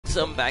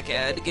So I'm back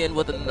at it again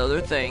with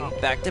another thing,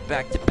 back to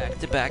back to back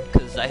to back,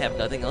 because I have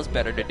nothing else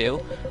better to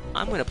do.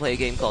 I'm gonna play a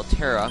game called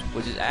Tera,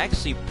 which is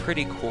actually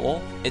pretty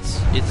cool. It's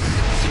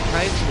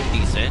surprisingly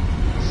decent,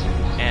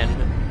 and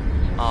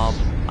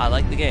I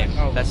like the game.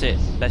 That's it.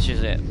 That's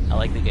just it. I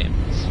like the game.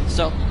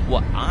 So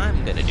what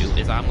I'm gonna do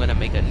is I'm gonna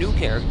make a new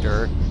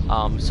character,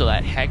 so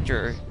that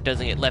Hector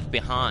doesn't get left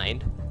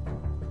behind.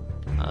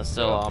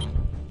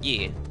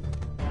 Yeah.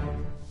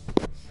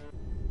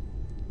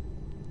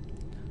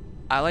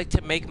 I like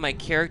to make my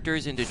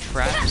characters into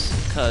traps,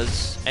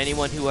 because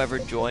anyone who ever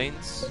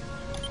joins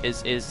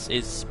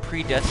is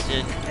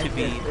predestined to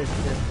be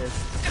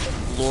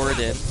lured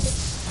in.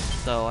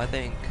 So I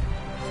think.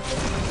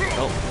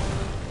 Oh.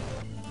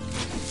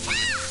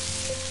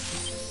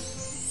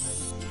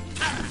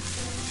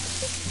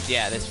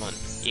 Yeah, this one.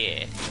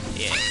 Yeah,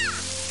 yeah.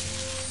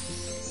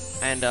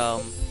 And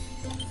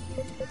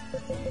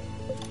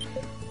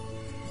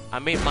I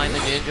made mine the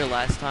ninja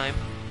last time.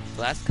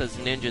 So that's because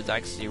ninja's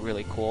actually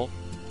really cool.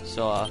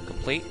 So,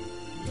 complete.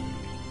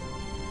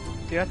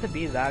 Do you have to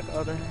be that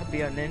to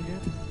be a ninja?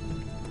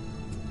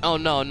 Oh,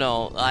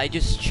 no. I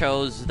just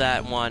chose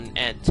that one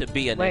and to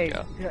be a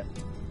ninja. Wait,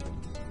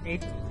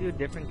 need to do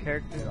different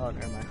characters? Oh,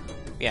 never mind.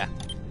 Yeah,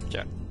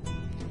 sure.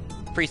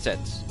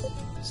 Presets.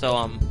 So,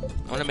 I'm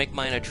gonna make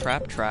mine a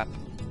trap.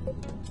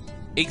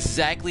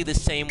 Exactly the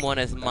same one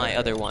as my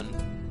other one.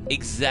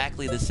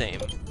 Exactly the same.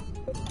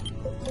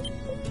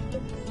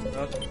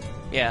 Okay.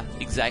 Yeah,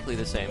 exactly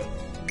the same.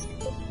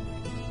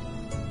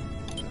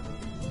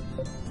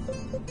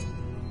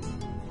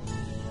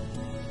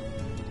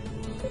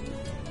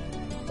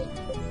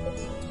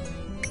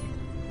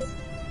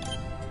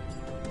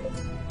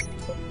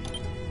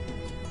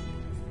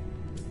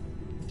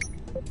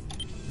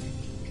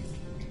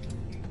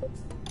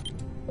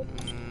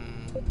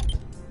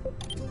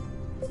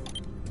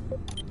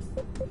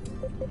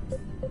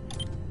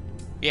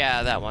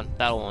 Yeah, that one.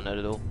 That'll want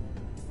to do.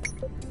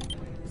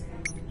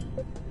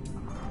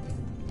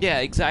 Yeah,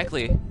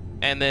 exactly.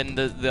 And then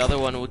the other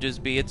one will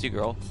just be It's Your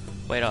Girl.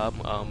 Wait,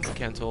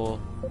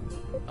 cancel.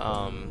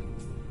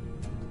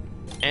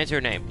 Enter your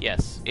name.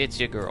 Yes, It's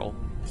Your Girl.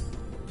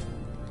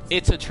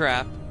 It's a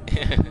trap.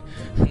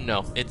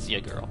 No, It's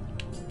Your Girl.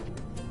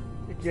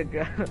 It's your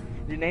girl.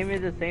 Your name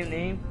is the same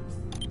name?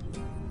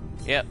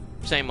 Yep,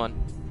 same one.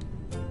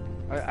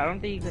 I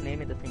don't think you can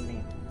name it the same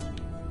name.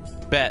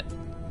 Bet.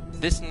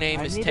 This name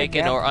is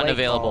taken or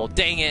unavailable.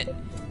 Dang it.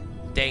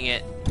 Dang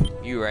it.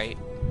 You right.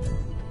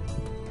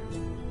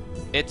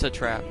 It's a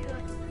trap.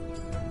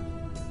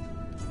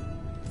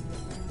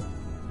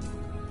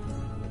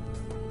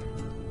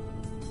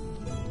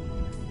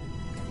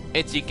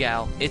 It's your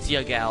gal. It's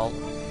your gal.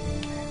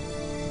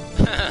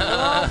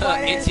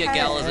 It's your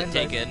gal isn't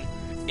taken.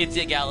 It's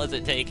your gal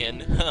isn't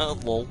taken.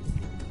 Lol.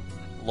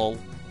 Lol.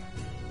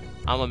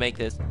 I'm gonna make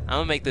this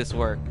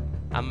work.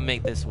 I'm gonna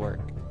make this work.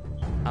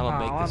 I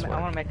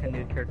wanna make a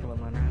new character with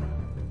Leonard.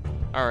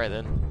 Alright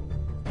then.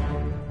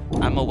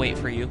 I'm gonna wait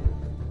for you.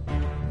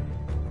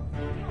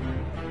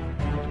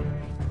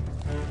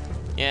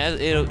 Yeah,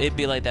 it'd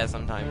be like that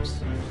sometimes.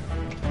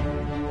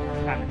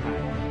 Time to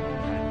time.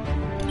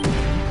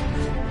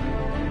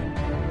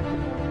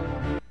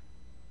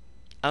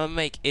 I'm gonna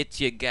make It's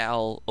Your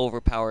Gal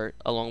overpowered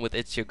along with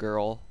It's Your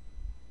Girl.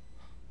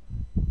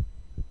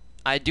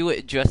 I do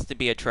it just to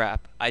be a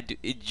trap. I do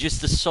it just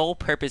the sole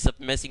purpose of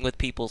messing with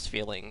people's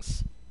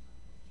feelings.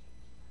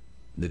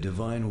 The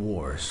Divine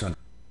War, son.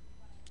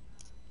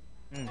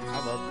 I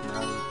love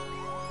that.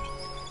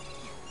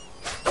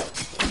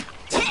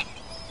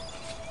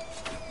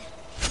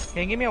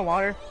 Can you give me a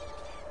water?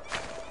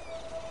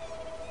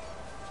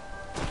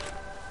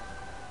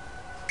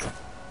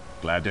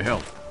 Glad to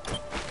help.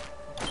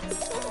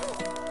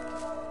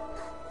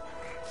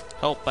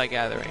 Help by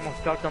gathering. I'm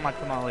gonna start on my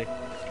tamale.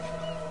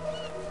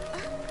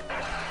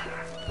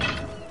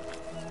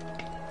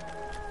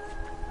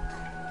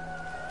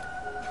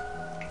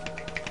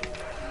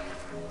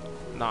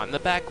 Not in the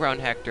background,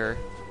 Hector.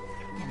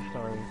 I'm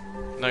sorry.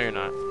 No, you're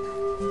not.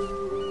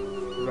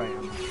 Here I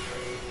am.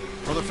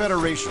 For the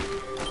Federation.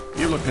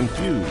 You look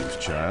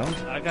confused, child.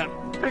 I got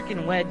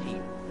freaking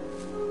wedgie.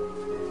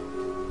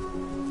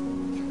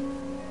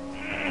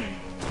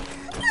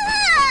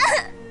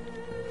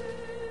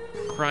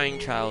 Crying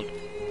child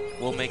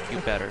will make you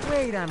better.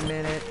 Wait a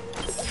minute.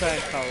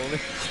 Crying child will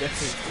make you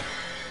better.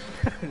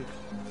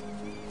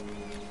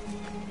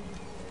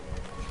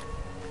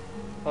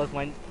 Cause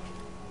when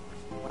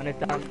it's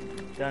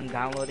done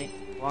downloading,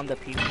 we're on the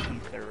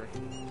PvP server.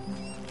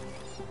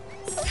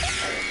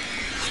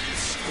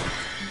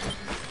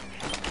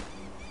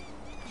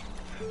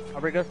 Are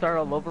we gonna start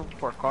all over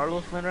for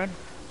Carlos, Linred?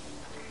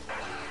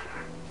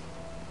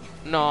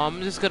 No,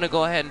 I'm just gonna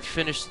go ahead and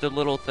finish the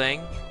little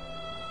thing.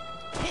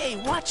 Hey,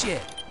 watch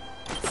it!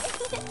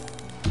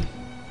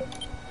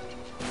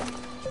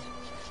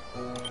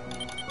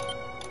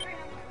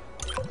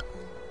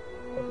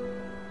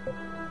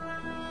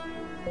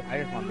 I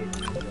just want to be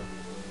ninja.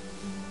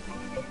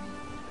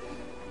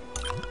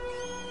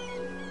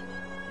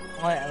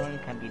 Why everyone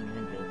can be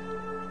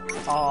ninjas?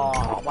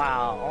 Oh,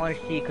 wow. Only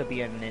she could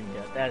be a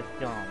ninja. That's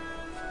dumb.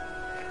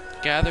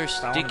 Gather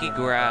wanna sticky be-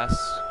 grass.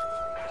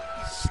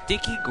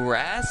 Sticky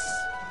grass?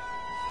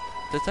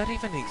 Does that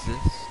even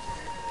exist?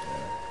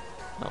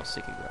 No,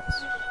 sticky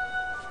grass.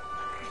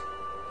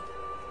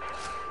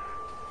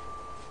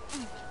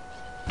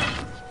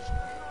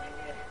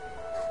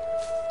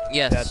 That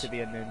Yes. to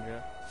be a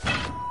ninja.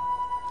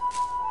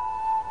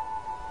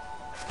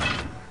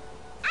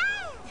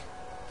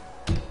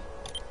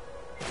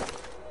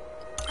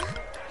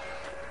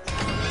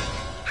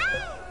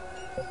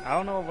 I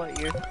don't know what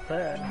you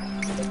said.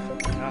 I'm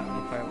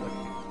sorry,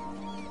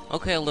 what?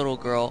 Okay, little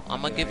girl,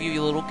 I'm gonna give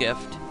you a little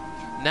gift.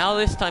 Now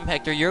this time,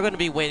 Hector, you're gonna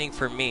be waiting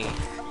for me.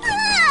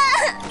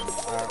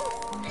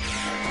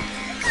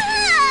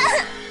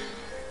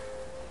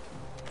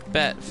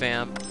 Bet,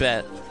 fam,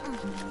 bet.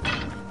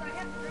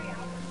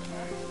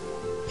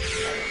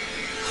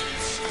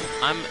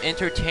 I'm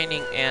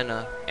entertaining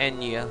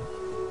Enya.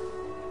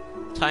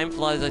 Time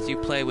flies as you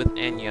play with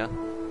Enya.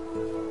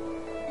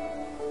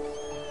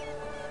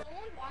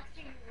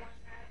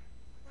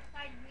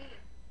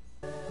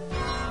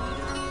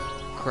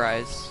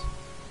 Cries.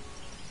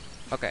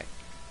 Okay.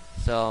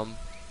 So,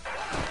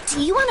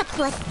 Do you want to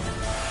play?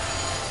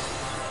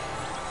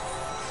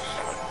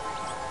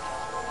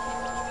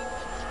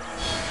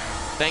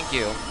 thank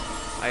you.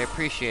 I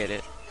appreciate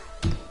it.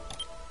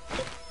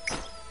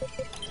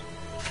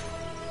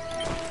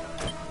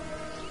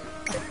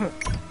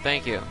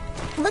 Thank you.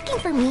 Looking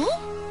for me?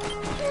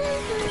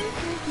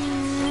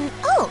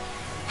 Oh,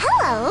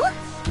 hello.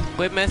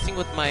 Quit messing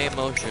with my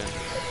emotions.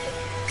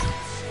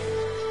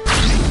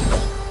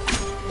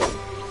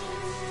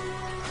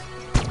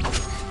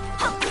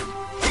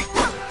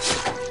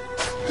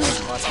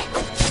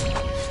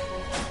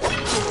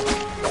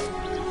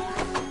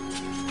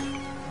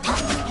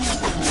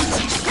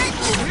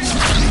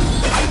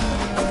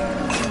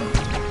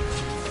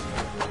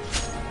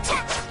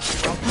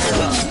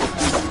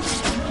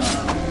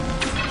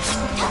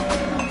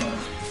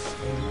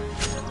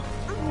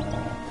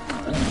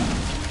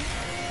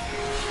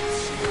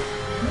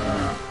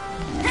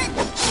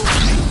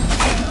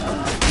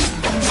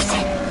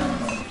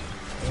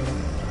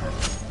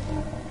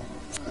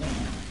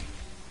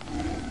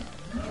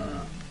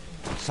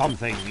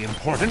 Something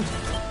important?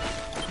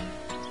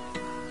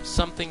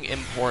 Something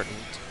important.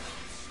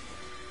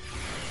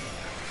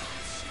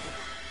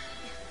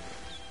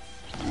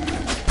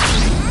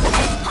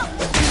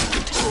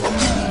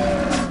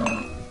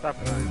 Stop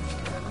it.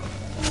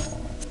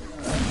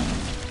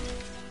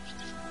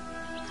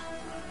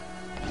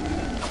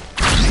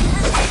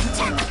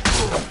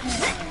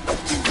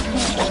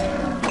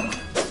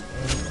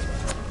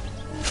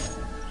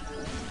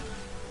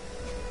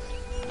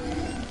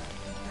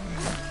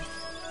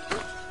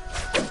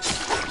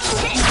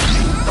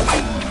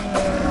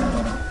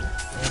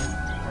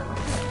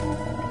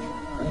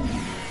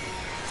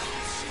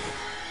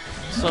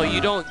 So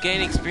you don't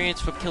gain experience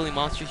from killing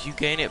monsters, you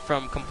gain it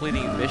from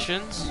completing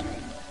missions?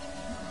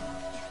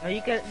 No, you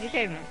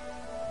can.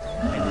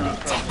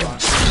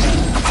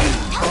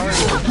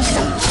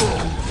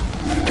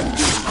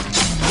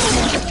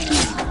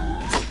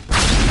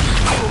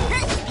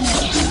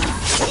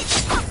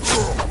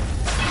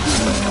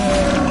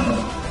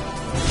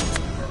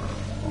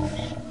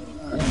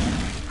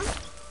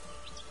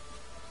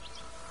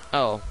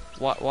 Oh,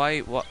 why,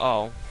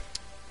 oh.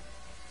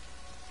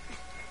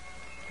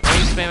 Why are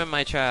you spamming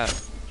my chat?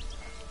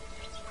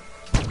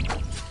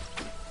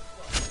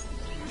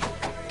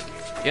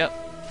 Yep.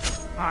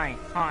 Hi.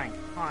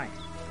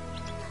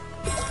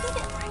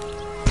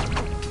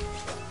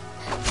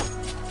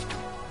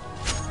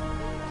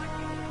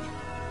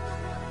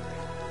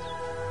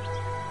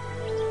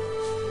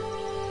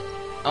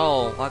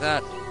 Oh, I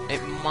got...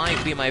 It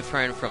might be my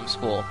friend from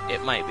school.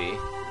 It might be.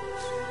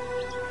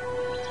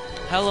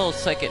 Hello,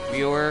 second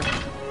viewer.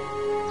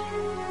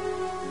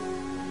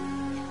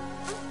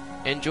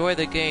 Enjoy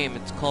the game.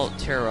 It's called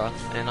Tera,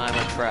 and I'm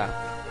a trap.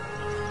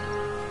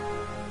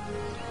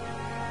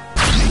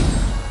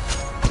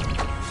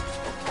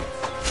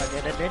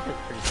 Okay, that is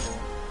pretty cool.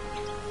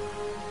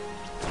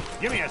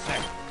 Give me a sec.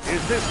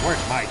 Is this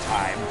worth my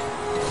time?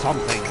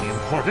 Something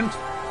important?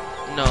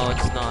 No,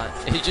 it's not.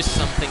 It's just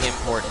something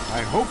important.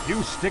 I hope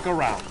you stick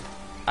around.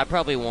 I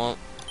probably won't.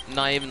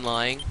 Not even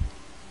lying.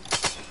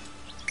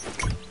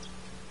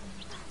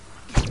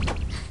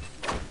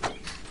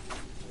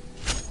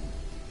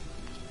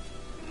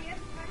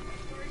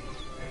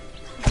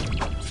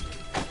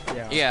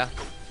 Yeah.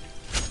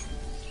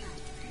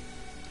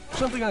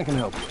 Something I can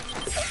help with.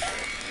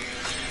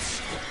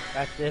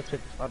 That's if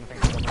it's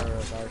something similar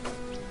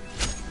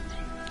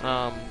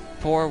about.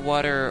 Pour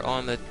water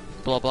on the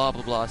blah blah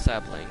blah blah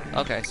sapling.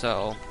 Okay,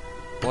 so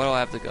where do I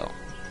have to go?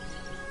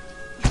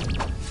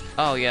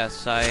 Oh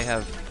yes, I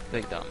have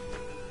big dumb.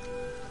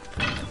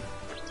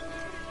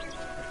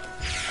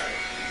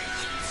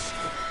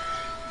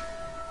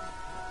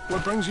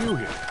 What brings you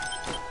here?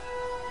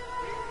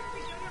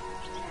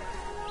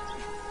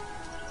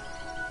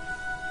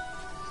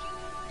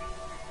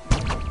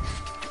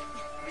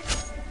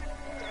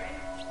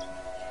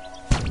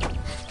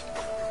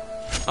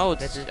 Oh,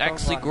 This it's is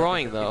actually Pokemon,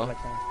 growing nothing though. like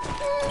that.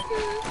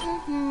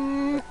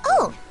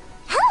 Oh,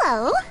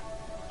 hello.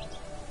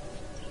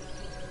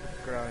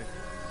 It's growing.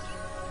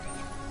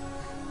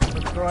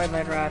 It's growing,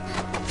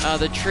 Linrat.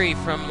 The tree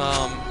from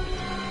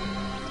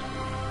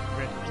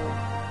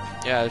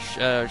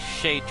yeah,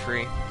 shade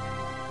tree.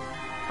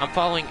 I'm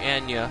following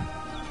Anya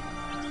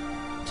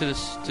to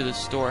the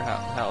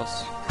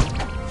storehouse.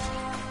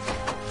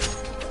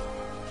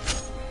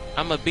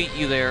 I'm gonna beat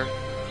you there.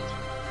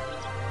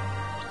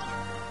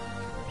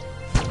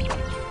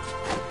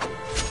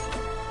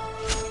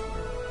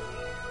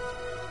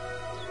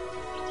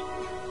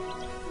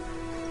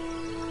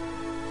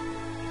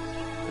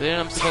 Then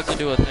I'm supposed to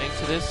do a thing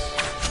to this.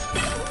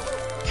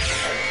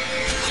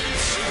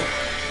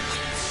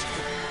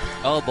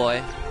 Oh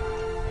boy.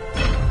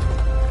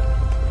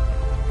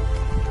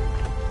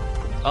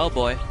 Oh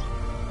boy.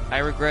 I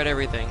regret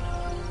everything.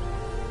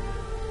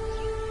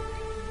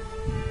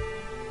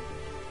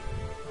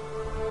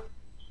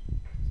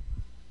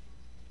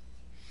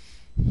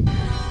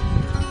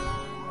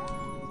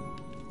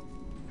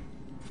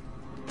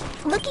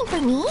 Looking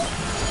for me?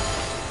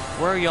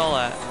 Where are y'all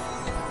at?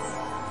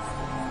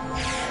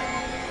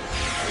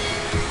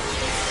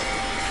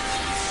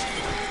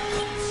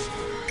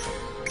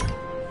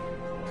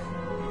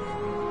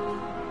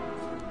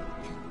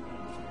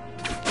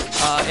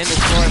 In the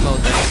story mode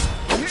thing.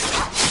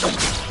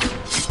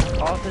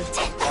 Also,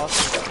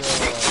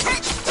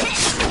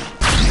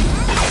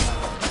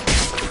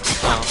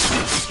 Oh.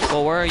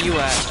 Well, where are you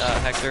at,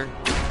 Hector?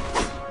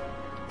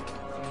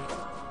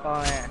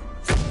 oh yeah.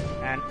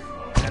 And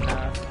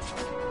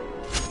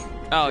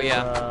Oh,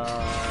 yeah.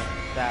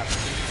 that.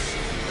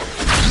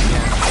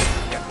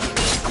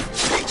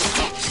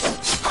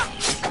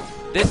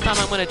 This time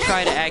I'm gonna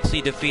try to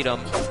actually defeat him.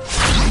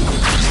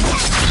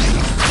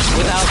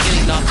 Without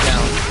getting knocked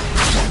down.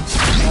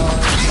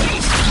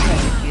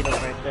 Beat him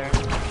right there.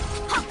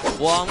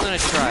 Well, I'm gonna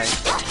try.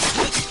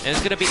 And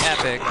it's gonna be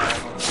epic.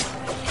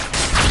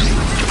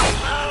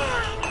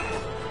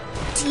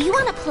 Do you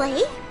want to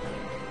play?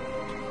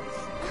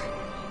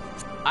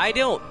 I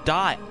don't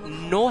die.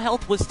 No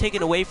health was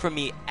taken away from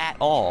me at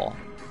all.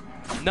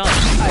 None.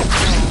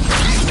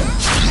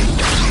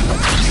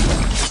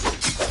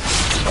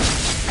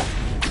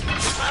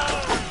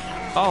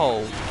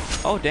 Oh.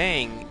 Oh,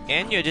 dang.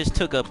 Anya just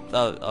took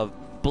a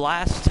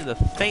blast to the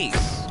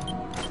face.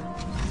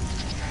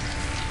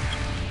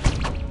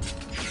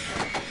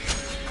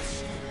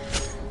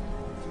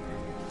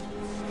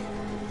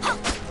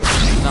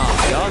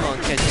 Nah, y'all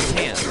gonna catch his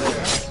hands.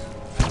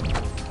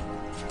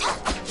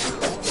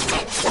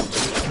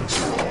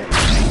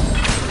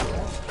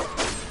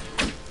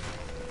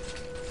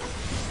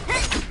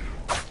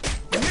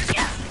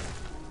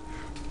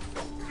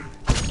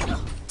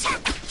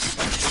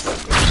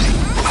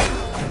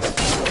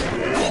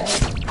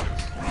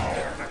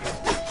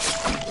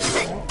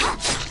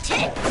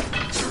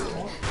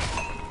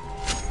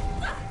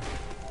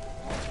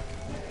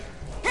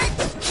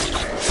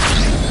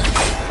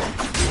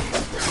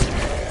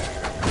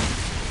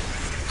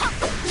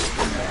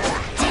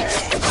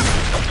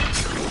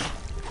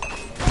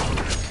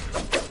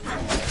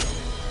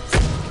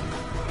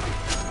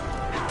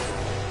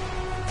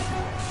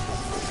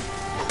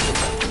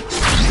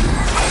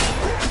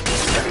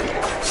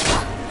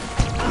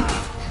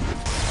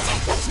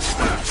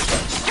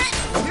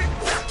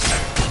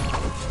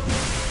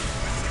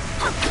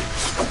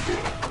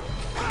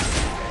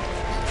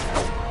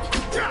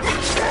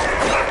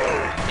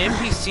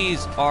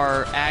 NPCs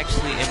are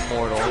actually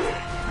immortal.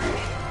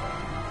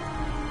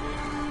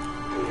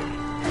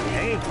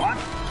 Hey, what?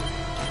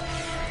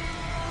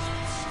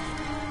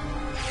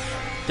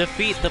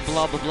 Defeat the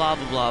blah blah blah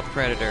blah blah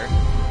predator.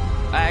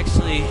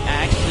 Actually,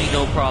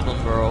 no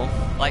problem, girl.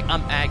 Like,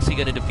 I'm actually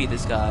gonna defeat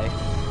this guy.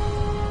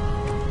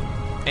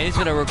 And he's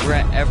gonna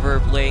regret ever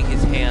laying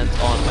his hands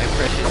on my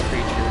precious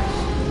creatures.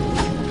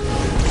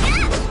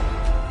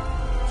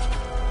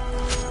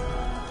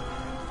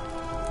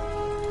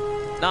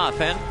 Nah,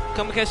 Fen,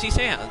 come and catch these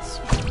hands.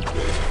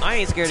 I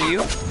ain't scared of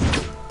you.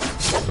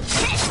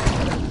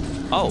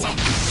 Oh.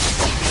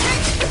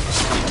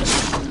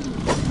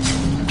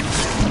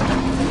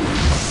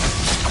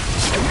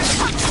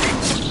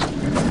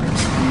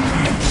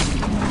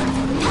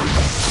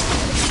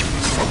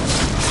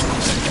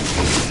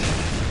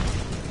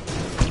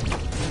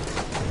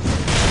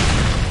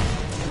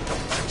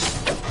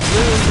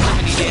 Literally not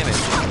any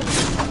damage.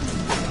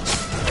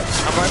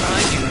 I'm right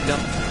behind you,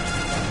 dumb.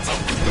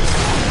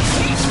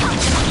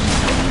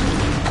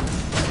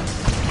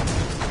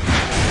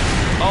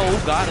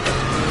 Oh, got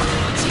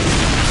it.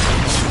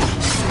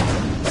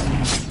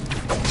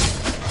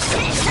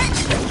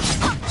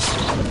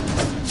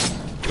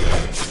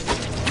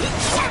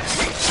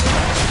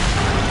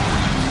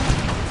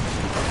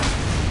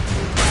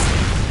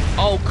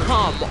 Oh,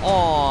 come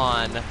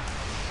on.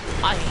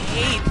 I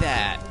hate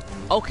that.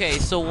 Okay,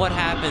 so what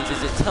happens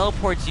is it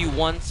teleports you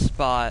one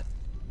spot,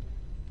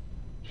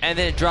 and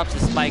then it drops a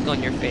spike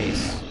on your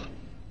face.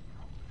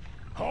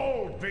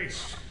 Hold,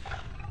 beast.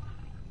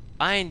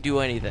 I didn't do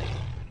anything.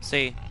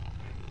 See?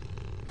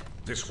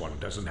 This one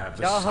doesn't have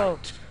the Yo,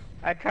 sight.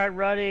 I tried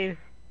running.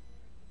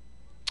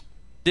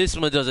 This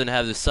one doesn't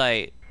have the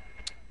sight.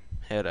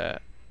 Hit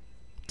that.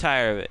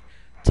 Tired of it.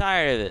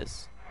 Tired of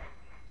this.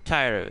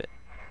 Tired of it.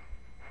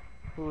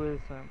 Who is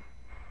him?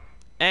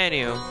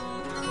 Anywho.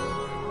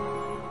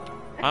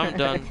 I'm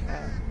done.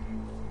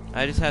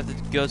 I just have to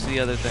go to the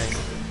other thing.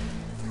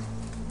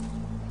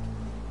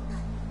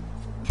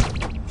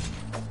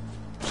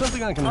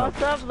 Something I can help.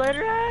 What's up,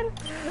 Litterhead?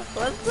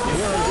 What's up?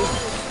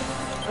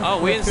 Oh,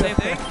 we in the same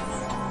thing?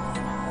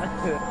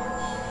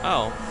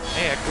 Oh,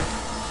 hey Hector.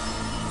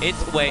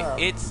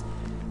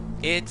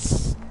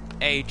 It's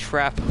a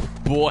trap,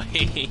 boy.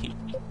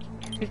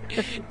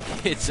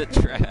 It's a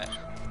trap.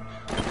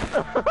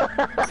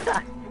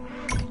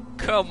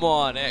 Come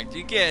on, Hector,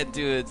 you can't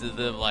do it to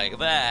them like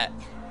that.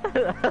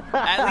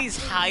 At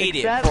least hide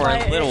it for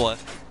a little while.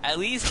 At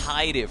least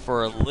hide it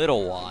for a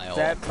little while.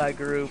 That's my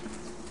group.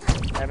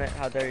 Damn it,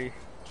 how dare you.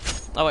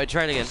 Oh wait,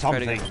 try it again. Try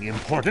it Something again.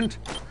 important?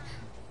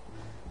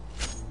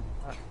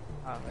 Oh,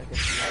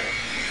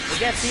 I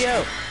get to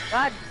you.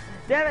 God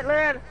damn it,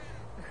 Lynn.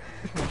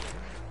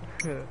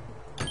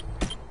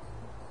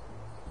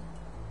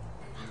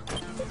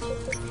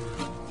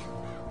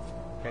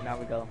 Okay, now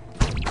we go.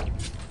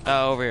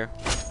 Oh, over here.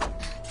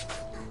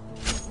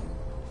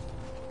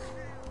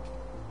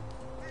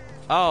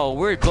 Oh,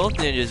 we're both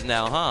ninjas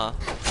now, huh?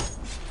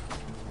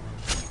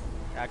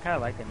 Yeah, I kind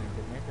of like the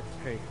ninja. Ninja's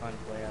pretty fun to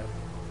play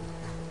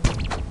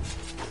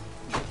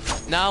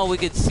as. Now we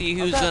could see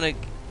who's gonna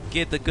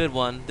get the good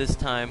one this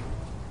time.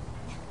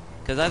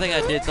 Cause I think I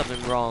did something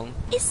wrong.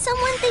 Is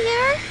someone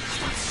there?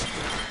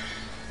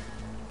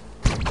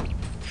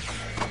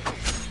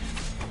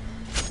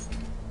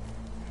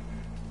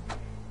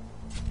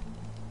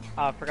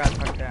 Oh, I forgot to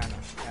talk to Anna.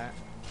 Yeah.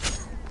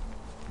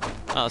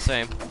 Oh,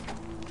 same.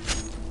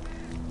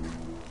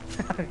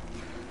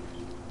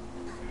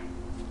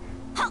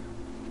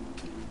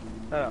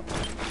 Oh.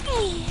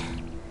 Hey.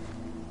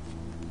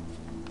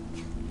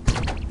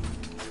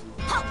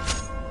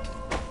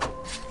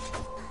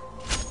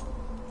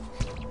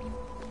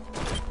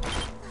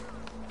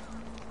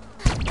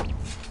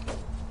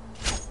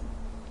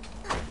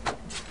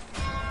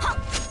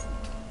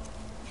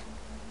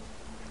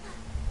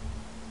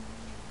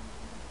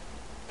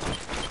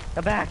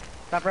 Come back!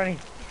 Stop running!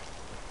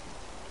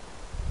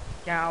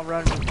 Can't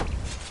outrun me.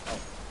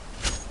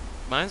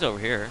 Mine's over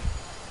here.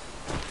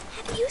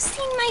 Have you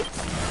seen my...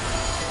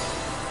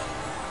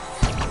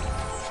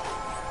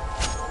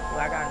 Oh,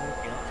 I got a new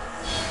skill.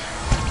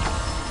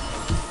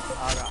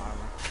 Oh, I got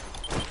armor.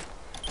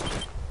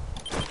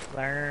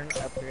 Learn,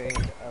 upgrade,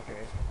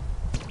 upgrade.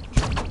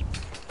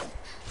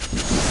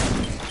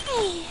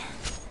 Hey.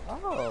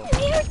 Oh!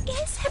 Where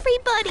is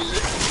everybody?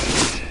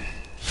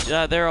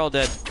 They're all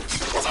dead.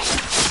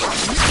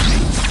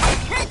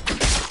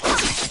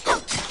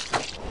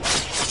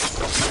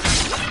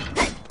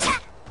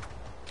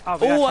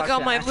 Oh, I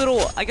got my little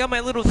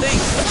thing.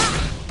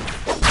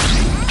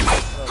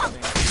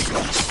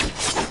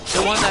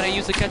 The one that I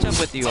used to catch up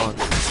with you on.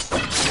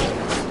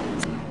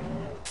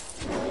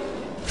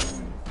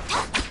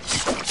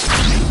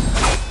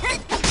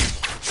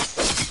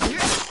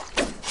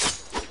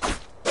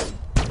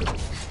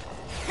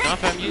 Now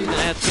if I'm using it,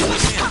 I have to do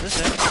these hands. That's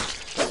it.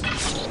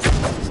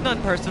 It's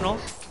not personal.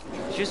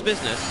 It's just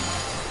business.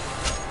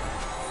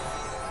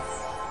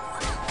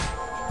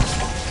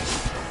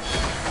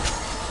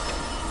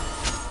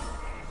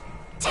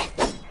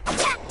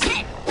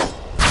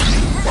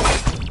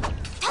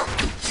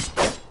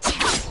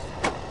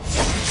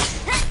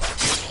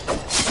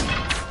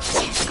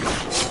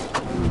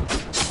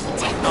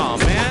 Oh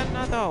man,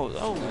 I thought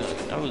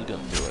I was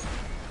gonna do it.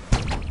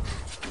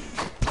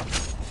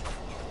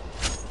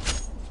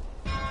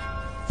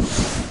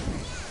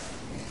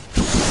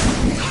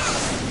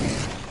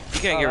 You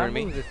can't get rid of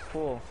me. Is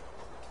cool.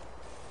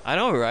 I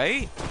know,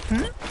 right?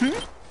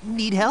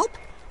 Need help?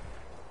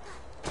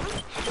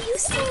 Have you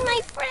seen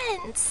my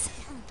friends?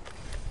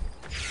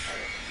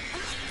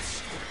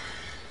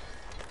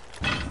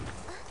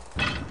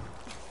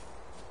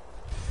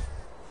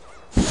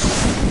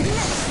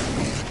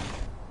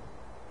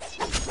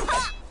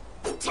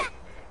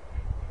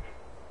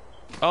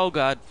 Oh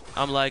god,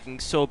 I'm lagging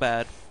so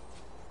bad.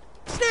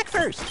 Snack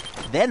first,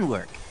 then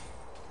work.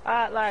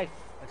 Lag.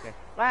 Okay.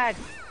 Lag!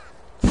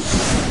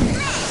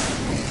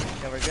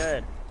 Yeah, we're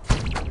good.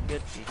 We're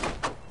good, Chief.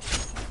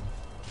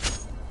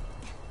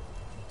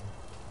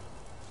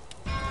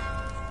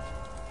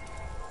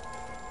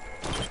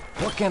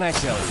 What can I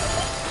tell you?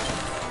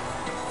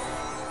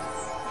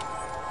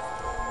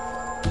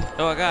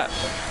 Oh, I got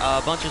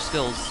a bunch of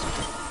skills.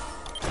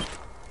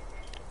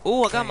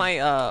 Oh, I got my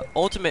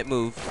ultimate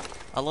move.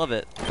 I love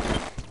it.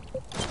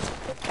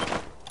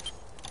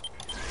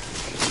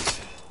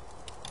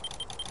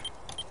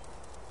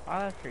 Oh,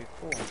 that's pretty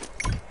cool.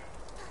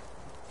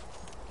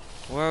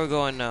 Where are we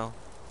going now?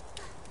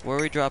 Where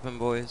are we dropping,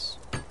 boys?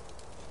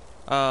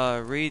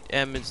 Read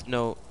Emmons'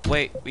 note.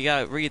 Wait, we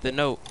gotta read the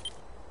note.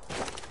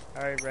 I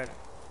already read it.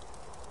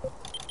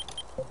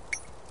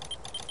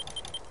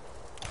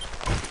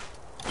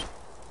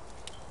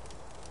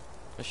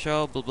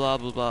 Show blah blah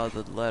blah blah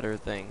the letter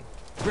thing.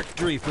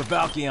 Victory for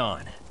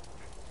Valkion.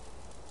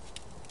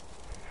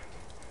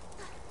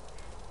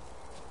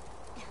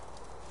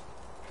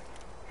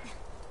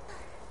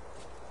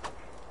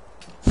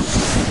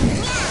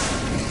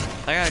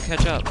 I gotta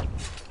catch up.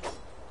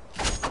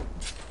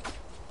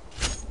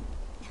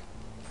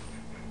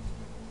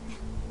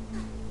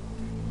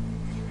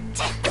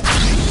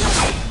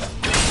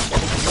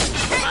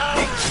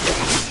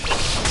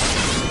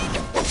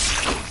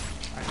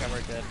 Okay,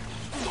 we're good.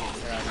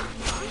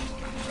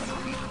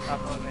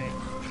 Stop on me.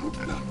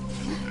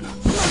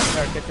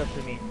 Start, catch up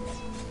to me.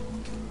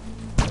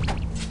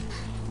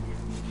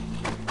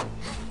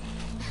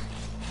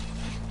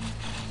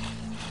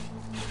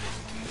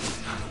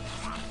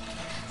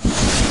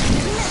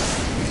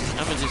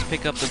 I'm gonna just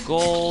pick up the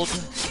gold.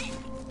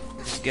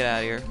 Just get out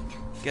of here.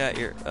 Get out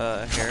your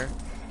hair.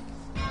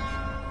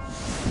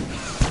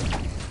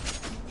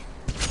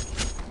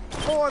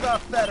 For the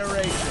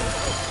Federation.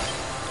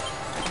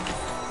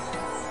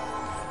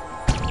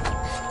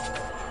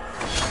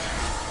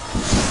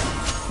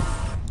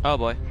 Oh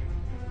boy.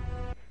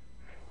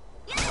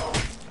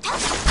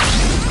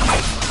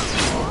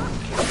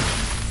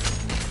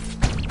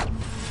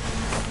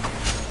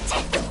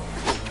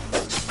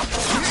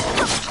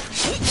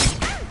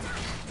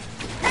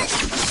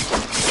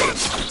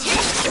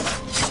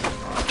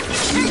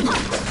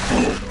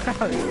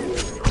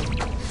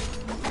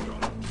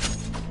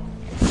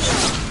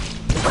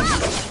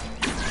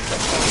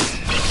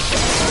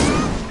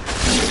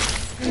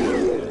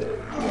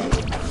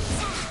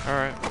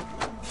 Alright.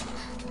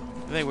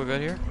 I think we're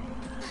good here.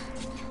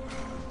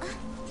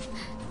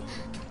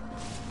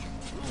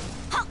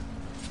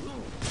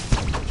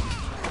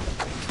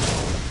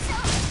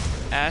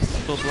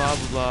 Ask blah blah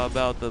blah blah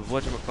about the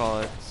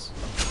whatchamacallits.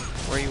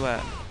 Where you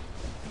at?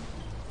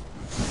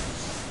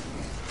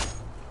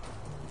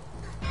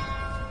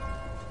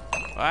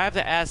 I have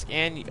to ask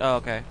and oh,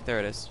 okay, there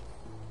it is.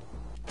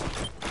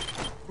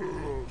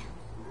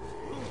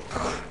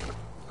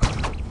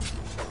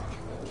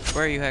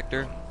 Where are you,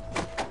 Hector?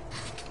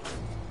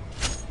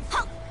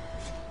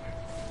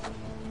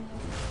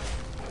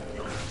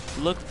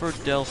 Look for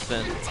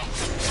Delphin.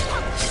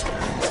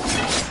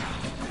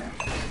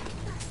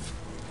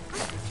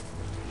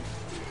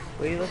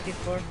 What are you looking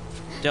for?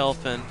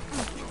 Delphin.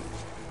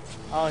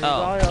 Oh, he's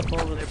all up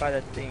over there by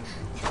the thing.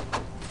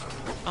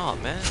 Oh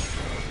man.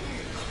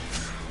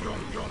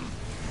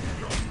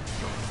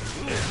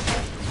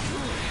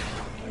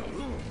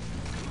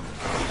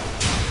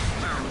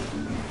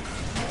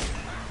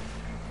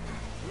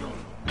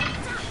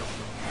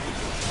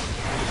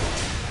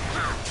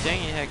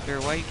 Dang it,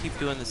 Hector, why you keep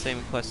doing the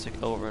same quest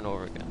over and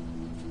over again?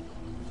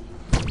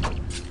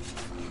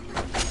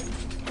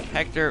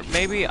 Hector,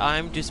 maybe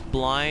I'm just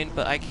blind,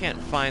 but I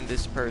can't find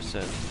this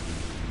person.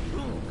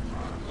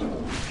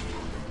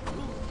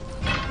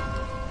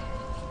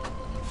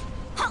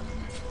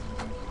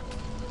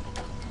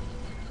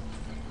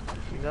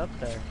 He's up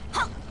there.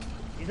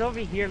 He's over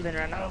here,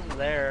 Linra, not over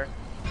there.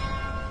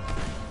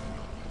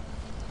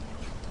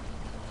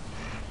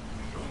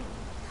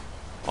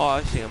 Oh,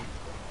 I see him.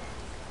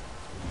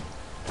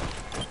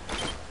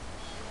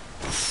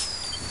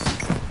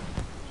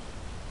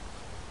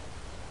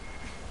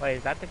 Wait,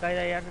 is that the guy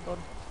that you have to go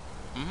to?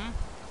 Mm-hmm.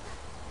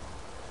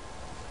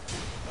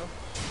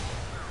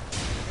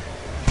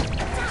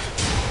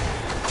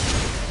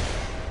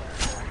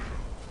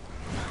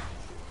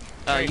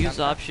 Use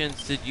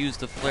options to use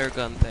the flare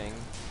gun thing.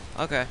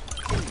 Okay.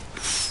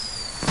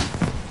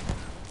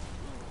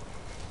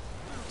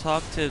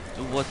 Talk to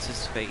what's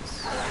his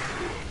face.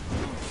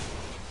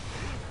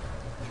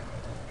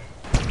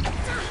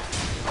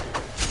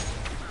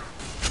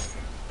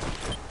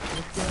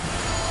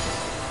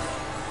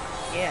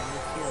 Yeah,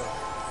 new skill.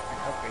 An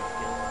upgrade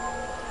skill.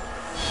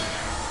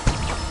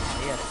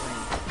 Yeah,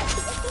 swing.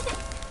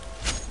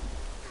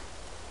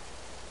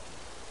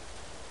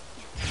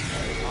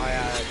 Oh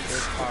yeah,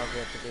 this power we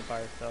have to do by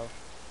yourself.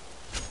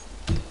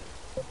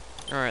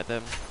 Alright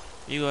then.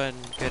 You go ahead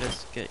and get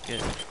us get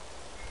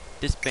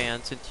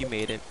disband since you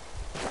made it.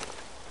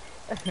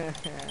 Yeah.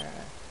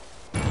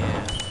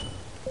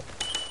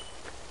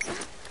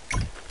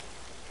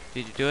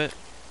 Did you do it?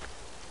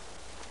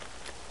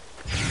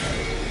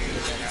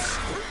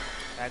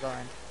 Back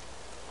on.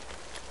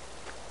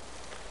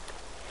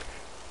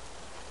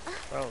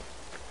 Bro,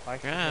 why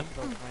should Yeah. you make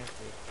those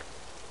noises?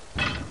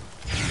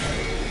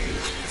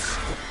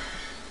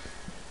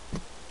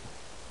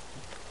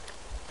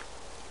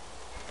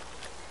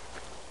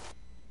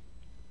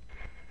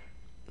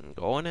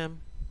 Going in.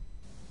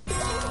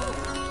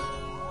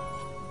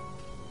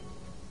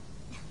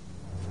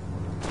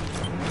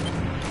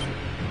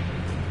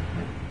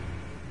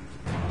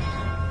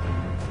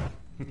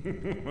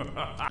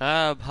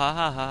 Ha ha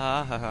ha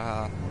ha ha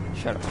ha.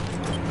 Shut up.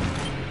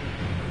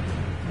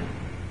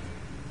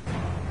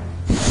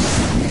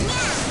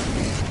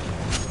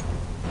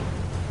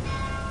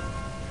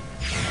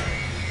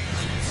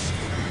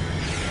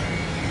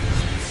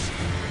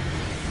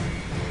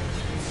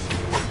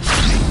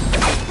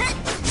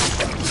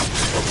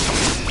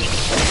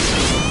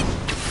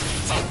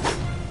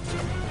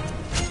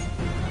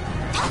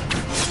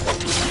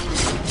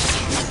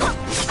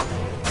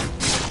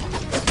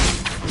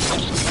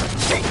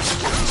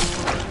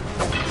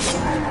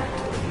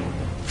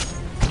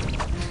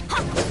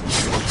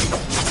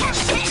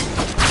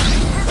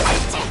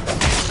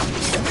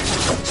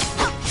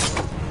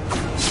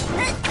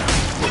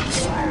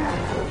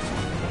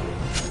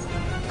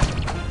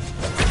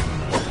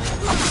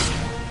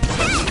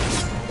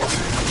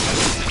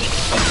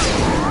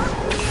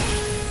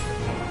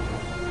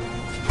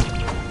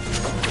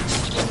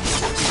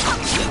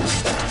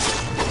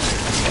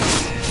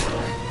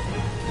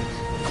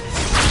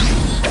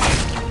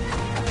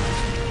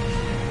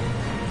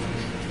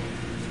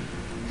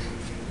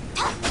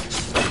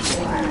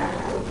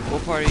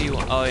 What part are you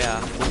on? Oh yeah,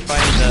 we're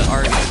fighting the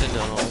Argus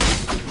Sentinels.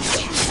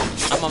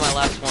 I'm on my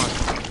last one.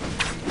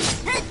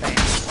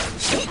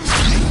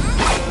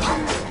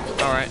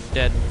 Alright,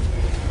 dead.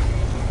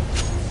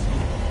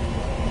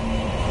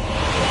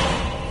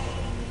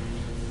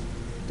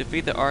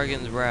 Defeat the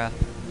Argon's Wrath.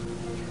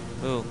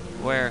 Who?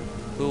 Where?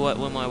 Who? What?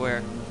 When? Am I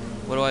where?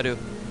 What do I do?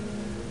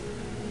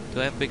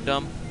 Do I have Big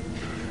Dumb?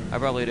 I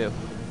probably do.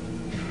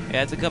 It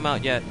hasn't come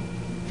out yet,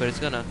 but it's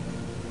gonna.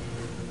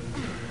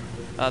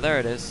 Oh, there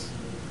it is.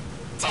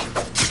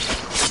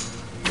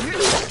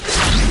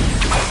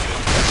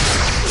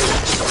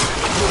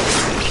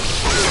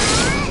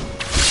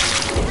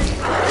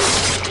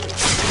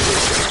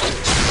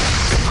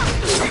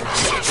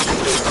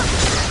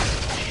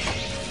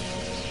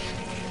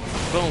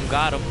 Boom,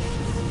 got him.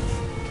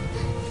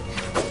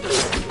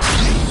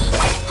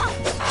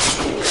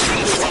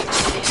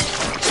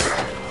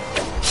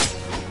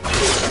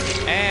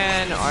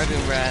 And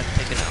Argon Wrath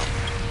taken out.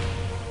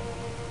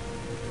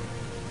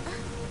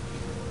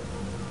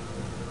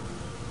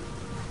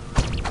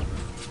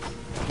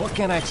 What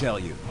can I tell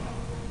you?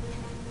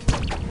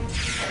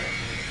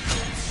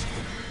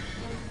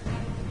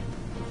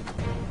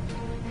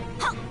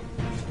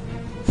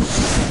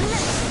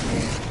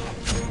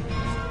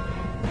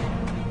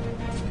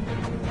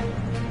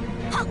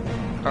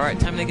 Alright,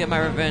 time to get my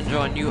revenge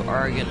on you,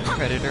 Argon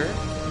Predator.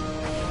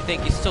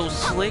 Think you're so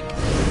slick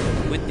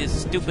with your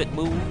stupid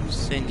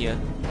moves, and you.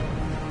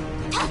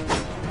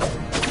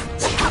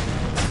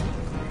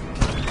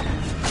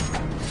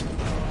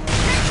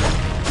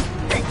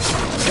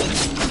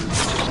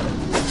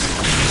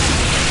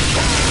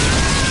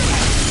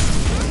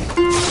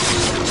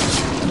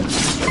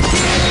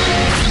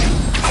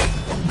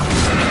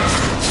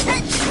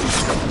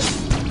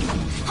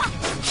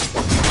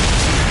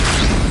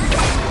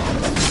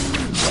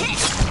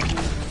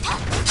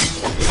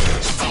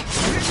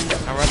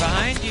 I'm right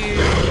behind you.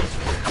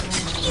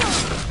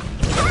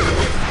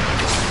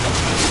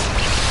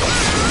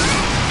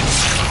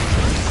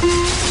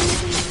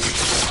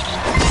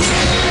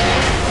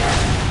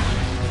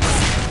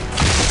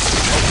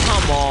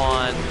 Come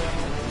on.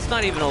 It's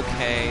not even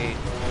okay.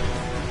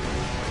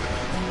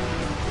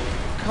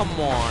 Come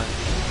on.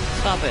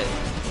 Stop it.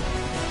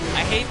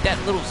 I hate that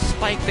little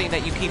spike thing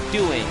that you keep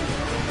doing.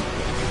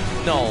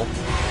 No.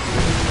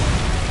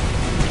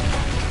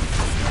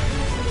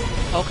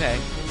 Okay.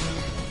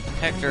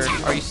 Hector,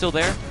 are you still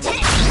there?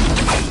 Okay,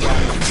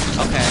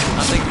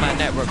 I think my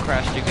network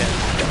crashed again.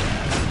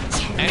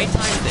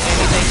 Anytime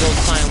anything goes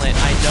silent,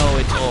 I know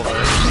it's over.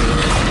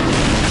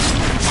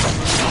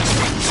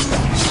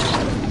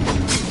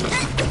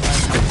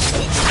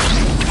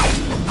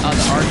 Oh,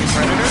 the Argon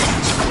Predator?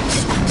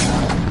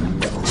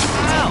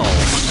 Ow!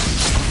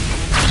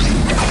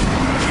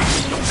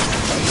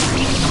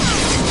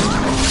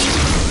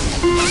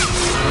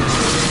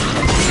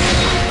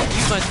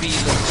 You must be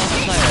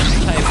some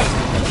type of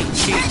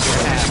cheat your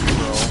ass,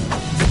 bro.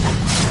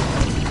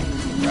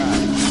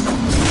 Right.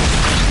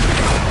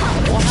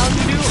 Well, how'd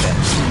you do it?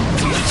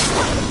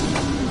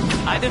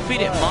 I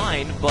defeated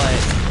mine, but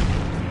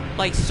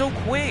like so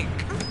quick.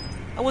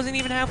 I wasn't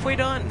even halfway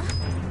done.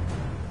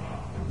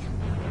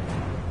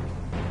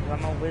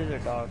 I'm a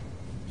wizard dog.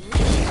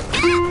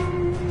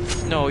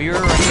 No, you're a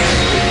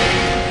hairy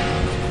wizard.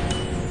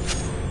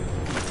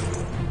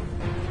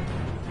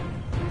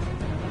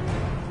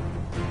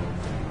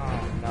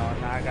 Oh no,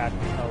 now I got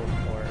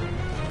teleport.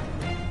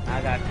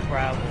 I got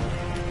travel.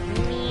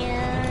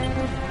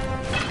 Meow.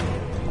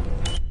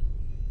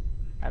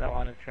 I don't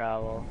want to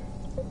travel.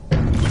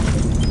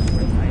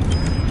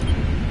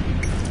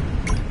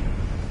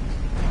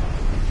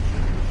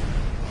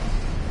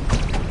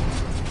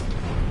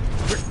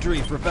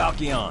 Victory for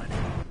Valkion.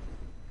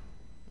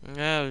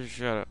 Oh,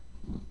 shut up.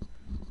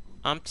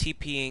 I'm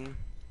TPing.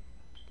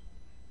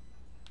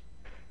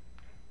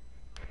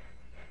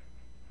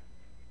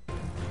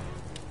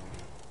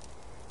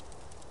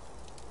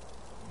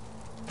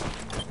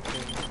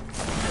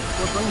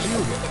 What brings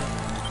you here?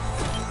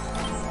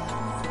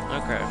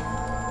 Okay.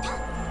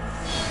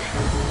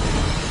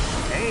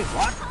 Hey,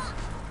 what?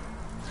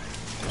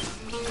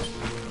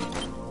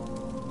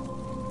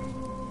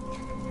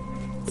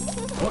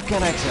 What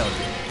can I tell you?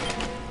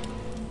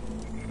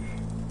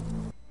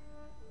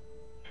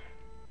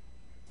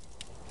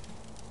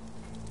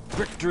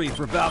 Victory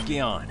for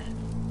Valkion.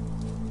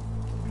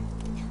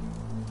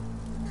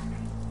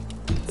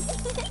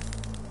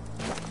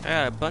 I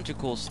got a bunch of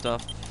cool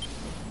stuff.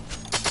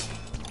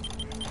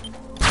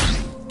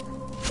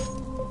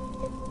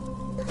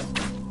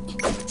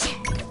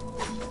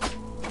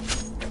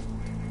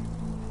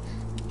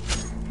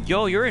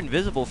 Yo, you're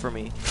invisible for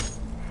me.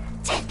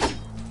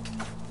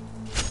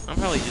 I'm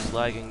probably just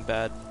lagging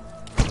bad.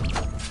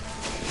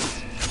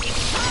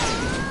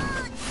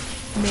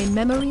 May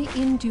memory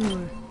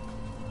endure.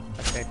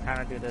 Okay,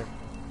 time to do this.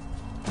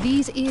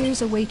 These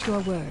ears await your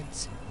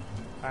words.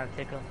 Time to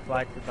take a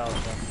flight to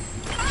Belgium.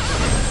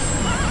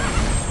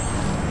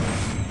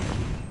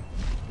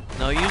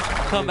 No, you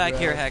come back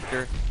here,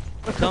 Hector.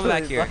 Come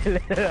back here.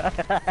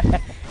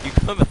 You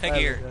come back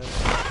here.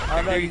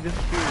 Oh no, you just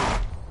shoot.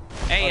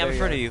 Hey, Oh, I'm there in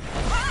front of you you.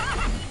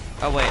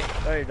 Oh wait.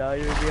 Sorry, no,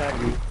 you're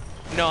behind me.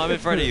 No, I'm in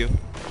front of you.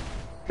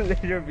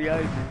 You're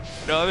behind me.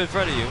 No, I'm in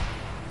front of you.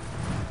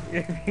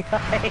 You're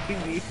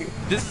behind me.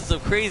 This is some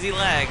crazy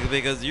lag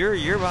because you're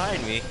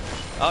behind me.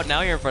 Oh,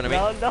 now you're in front of me.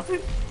 No, no.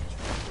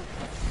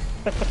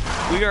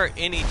 We are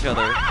in each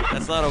other.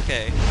 That's not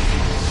okay.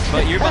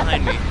 But you're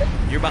behind me.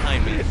 You're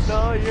behind me.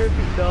 No, you're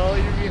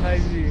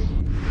behind me.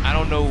 I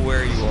don't know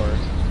where you are,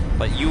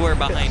 but you were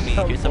behind me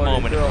just a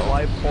moment Through a ago.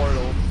 white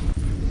portal.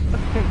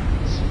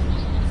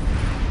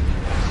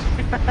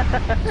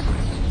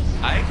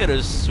 I could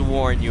have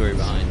sworn you were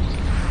behind me.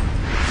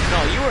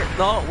 No, you were.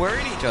 No, we're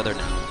in each other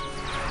now.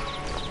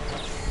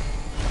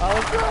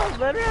 Oh no,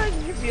 better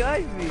you're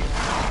behind me.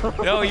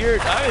 No,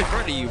 I'm in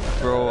front of you,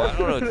 bro. I don't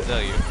know what to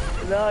tell you.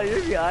 No,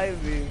 you're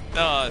behind me.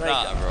 No, Like,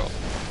 nah, bro.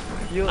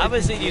 You, I'm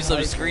gonna send you some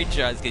behind me.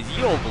 screenshots because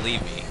you don't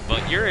believe me,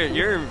 but you're behind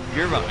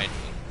me.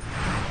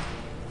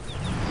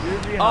 You're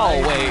behind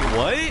Oh me. wait,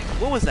 what?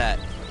 What was that?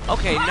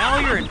 Okay, now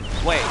you're in.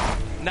 Wait,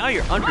 now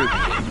you're under me.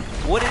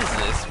 What is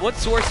this? What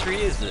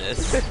sorcery is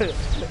this?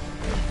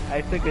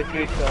 I took a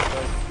screenshot so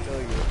I can show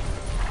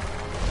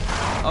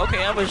you.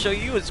 Okay, I'm gonna show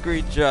you a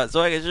screenshot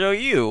so I can show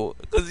you,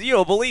 because you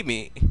don't believe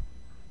me.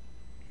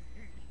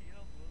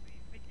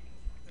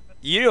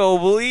 You don't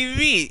believe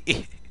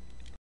me.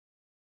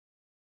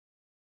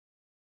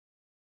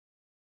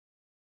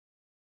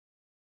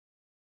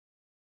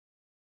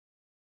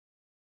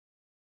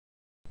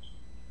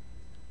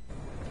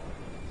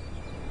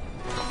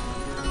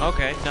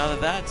 Okay, now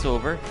that that's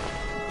over.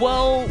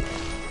 Well,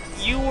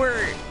 you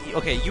were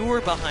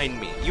behind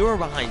me. You were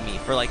behind me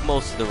for like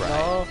most of the ride.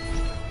 No,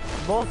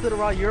 most of the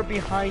ride you're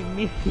behind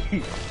me.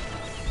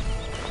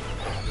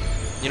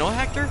 You know,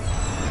 Hector?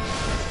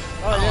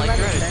 Oh, I don't like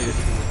your attitude.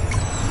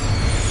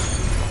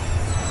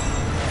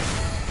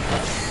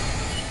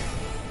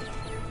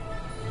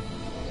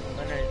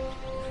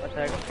 What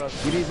the heck, bro?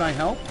 You need my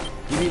help?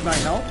 You need my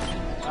help?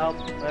 Oh,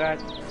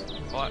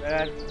 What?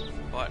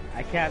 What?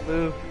 I can't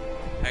move.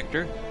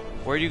 Hector?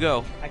 Where'd you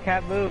go? I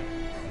can't move.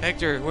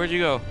 Hector, where'd you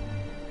go?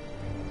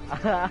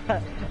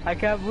 I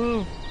can't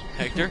move.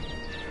 Hector?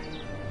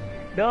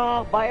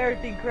 No, my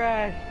everything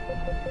crashed.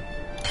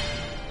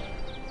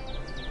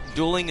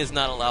 Dueling is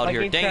not allowed My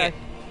here. game Dang it.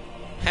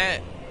 Heh.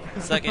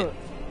 Second.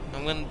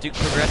 I'm gonna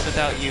progress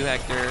without you,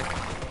 Hector.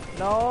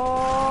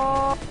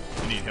 No.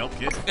 You need help,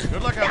 kid?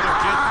 Good luck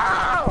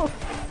out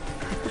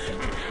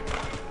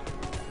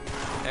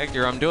there,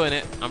 Hector, I'm doing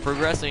it. I'm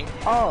progressing.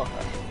 Oh,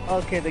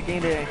 okay. The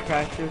game didn't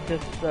crash. It was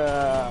just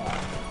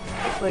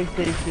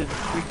PlayStation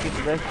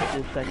freaking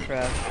messages that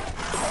crashed.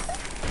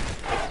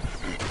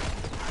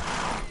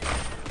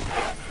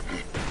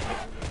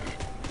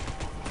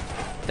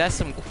 That's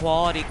some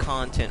quality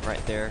content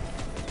right there.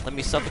 Let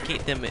me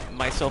suffocate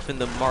myself in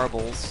the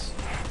marbles.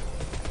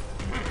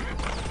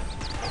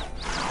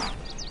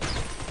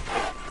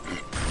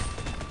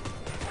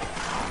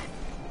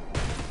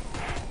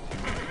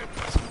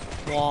 Some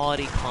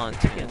quality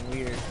content.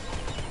 Weird.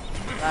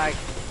 Like,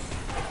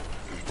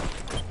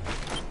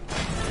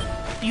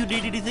 Do you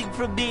need anything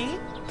from me?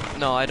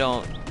 No, I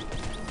don't.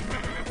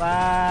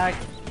 like.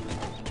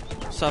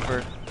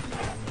 Suffer.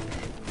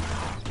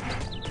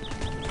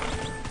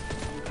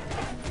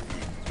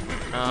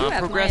 You have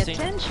Progressing.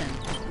 my attention.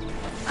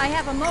 I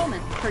have a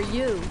moment for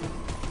you.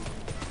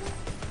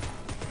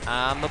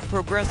 I'm a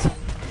progressing.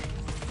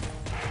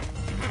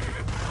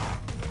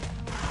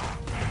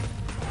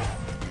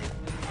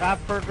 Stop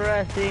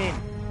progressing.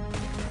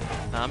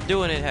 I'm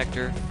doing it,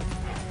 Hector.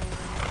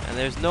 And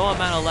there's no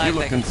amount of lag You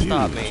look that can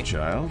stop me. confused,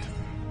 child.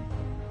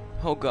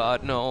 Oh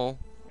god, no.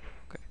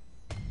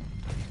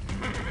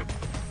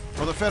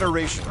 For the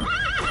Federation.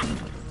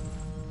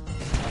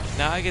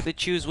 Now I get to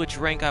choose which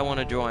rank I want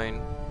to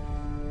join.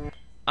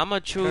 I'm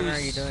gonna choose. What are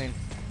you doing?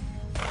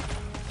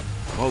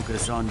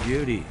 Focus on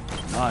duty,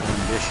 not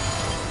ambition.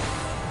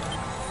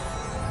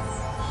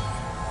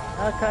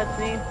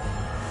 Cutscene.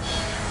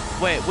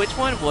 Wait, which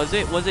one was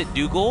it? Was it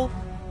Dougal?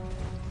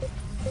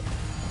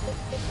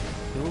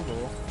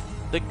 Google.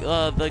 The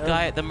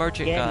guy, the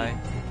merchant Getty.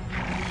 guy.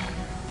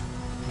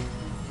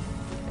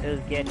 It was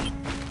Getty. You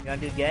wanna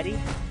do Getty?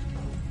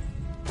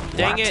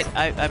 Dang it!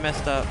 I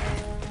messed up.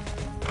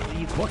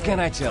 What can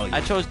I tell you?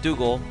 I chose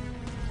Dougal.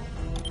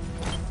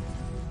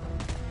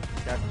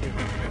 That's you.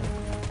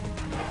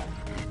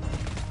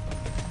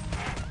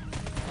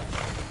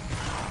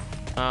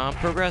 I'm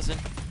progressing.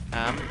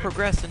 I'm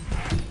progressing.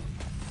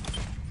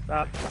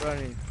 Stop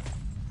running.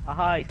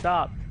 Aha, he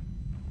stopped.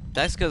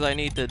 That's because I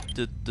need to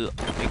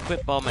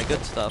equip all my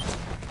good stuff.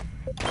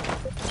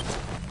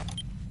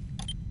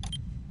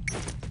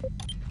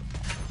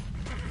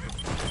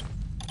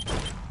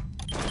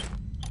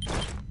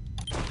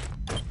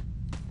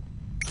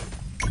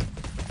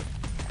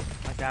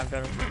 Okay, I'm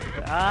done.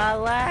 Ah,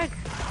 lag!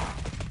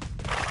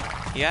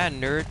 Yeah,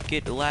 nerd,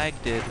 get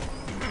lagged.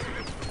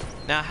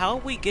 Now, how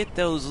we get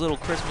those little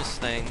Christmas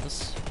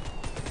things?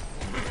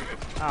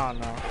 I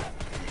don't know.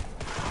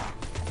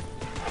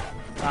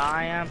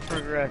 I am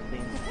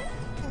progressing.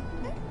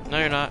 No,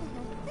 you're not.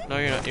 No,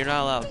 you're not. You're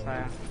not allowed. I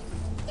am.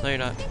 No, you're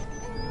not.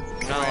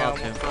 You're not allowed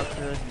to. Go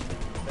to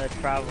the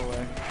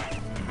traveler.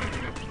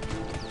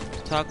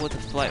 Talk with the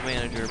flight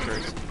manager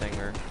person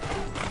thinger.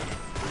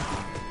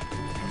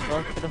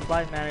 Go to the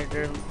flight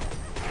manager.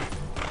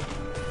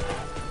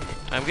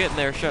 I'm getting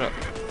there. Shut up.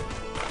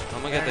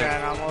 I'm gonna get there.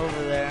 And I'm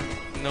over there.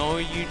 No,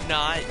 you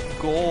not.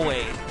 Go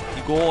away.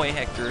 You go away,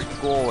 Hector. You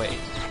go away.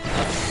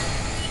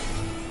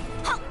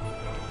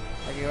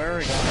 Have you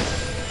already done it?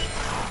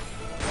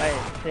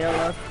 Right, sail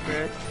up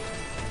first.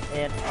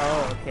 And,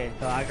 oh, okay,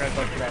 so I gotta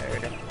go to that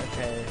area.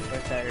 Okay,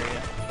 where's that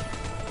area?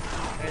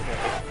 Where is it?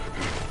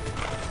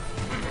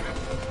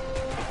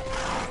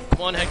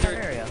 Come on, Hector.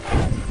 That area.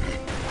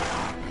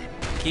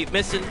 Keep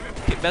missing.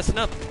 Keep messing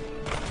up.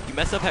 You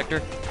mess up,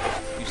 Hector.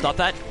 You stop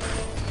that.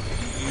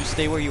 You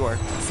stay where you are.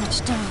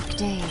 Such dark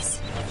days.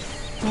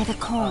 May the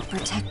cold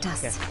protect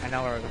us. Okay, I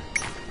know where we're going.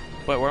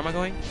 Wait, where am I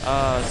going?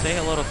 Say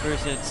hello to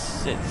first.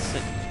 It's.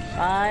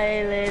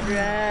 Island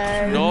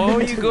Red. No,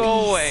 you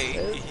go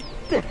away.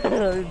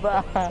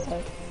 Bye.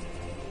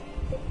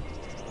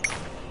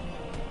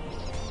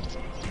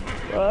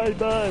 Bye,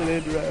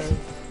 Island Red.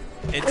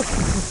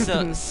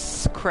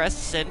 It's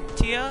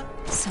Crescentia?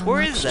 So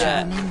Where much is to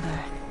that? remember.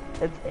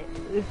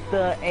 It's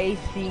the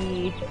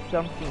AC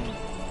something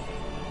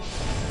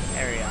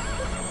area.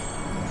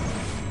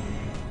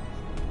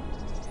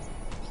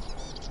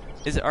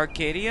 Is it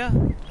Arcadia?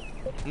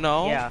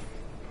 No. Yeah.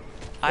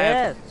 I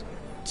Yes. have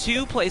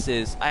two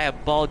places. I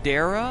have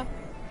Baldera.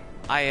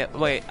 I have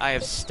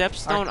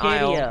Stepstone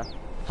Arcadia. Isle.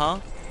 Huh?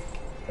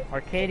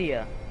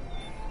 Arcadia.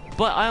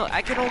 But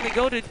I can only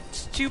go to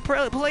two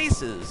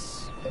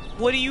places.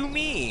 What do you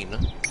mean?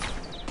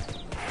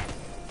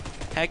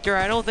 Hector,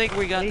 I don't think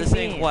we got What do the you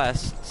same mean?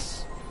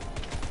 quests.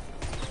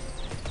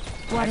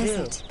 What I is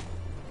do. it?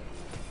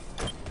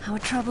 Our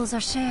troubles are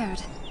shared.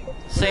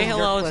 Say is your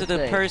hello to quest the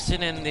say?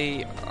 person in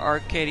the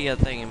Arcadia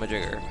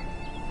thingamajigger.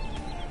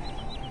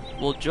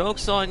 Well,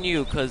 joke's on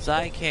you, cause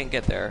I can't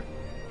get there.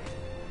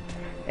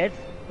 It's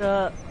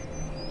the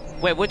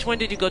Wait, which one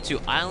did you go to?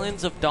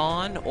 Islands of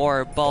Dawn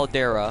or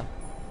Baldera?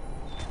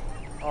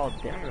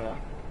 Dera.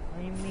 What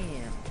do you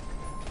mean?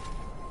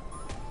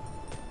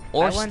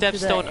 Or I went to the-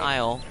 Stepstone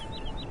Isle?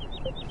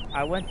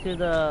 I went to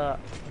the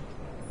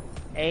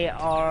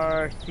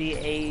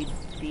ARCADIA.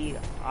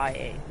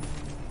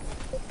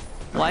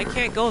 Well, I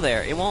can't go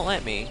there. It won't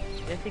let me.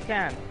 Yes, you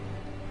can.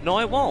 No,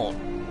 it won't.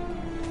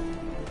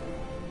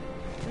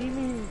 What do you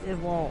mean it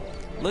won't?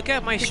 Look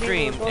at my You can't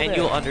stream even go and there.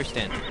 you'll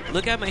understand.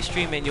 Look at my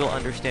stream and you'll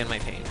understand my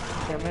pain.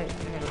 Here, let me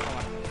look on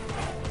my-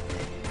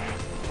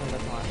 let me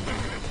look on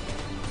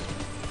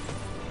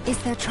Is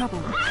there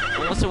trouble?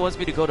 Unless it wants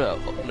me to go to...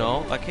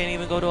 No, I can't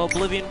even go to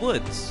Oblivion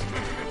Woods.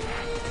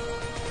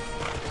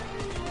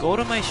 Go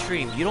to my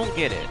stream. You don't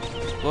get it.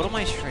 Go to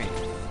my stream.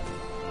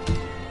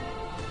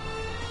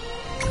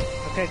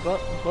 Okay, go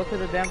to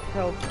the damn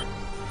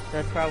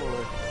the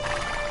traveler.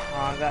 Oh,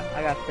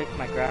 I got to fix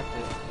my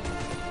graphics.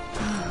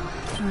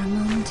 For a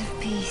moment of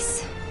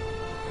peace.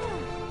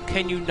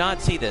 Can you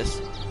not see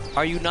this?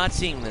 Are you not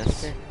seeing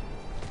this?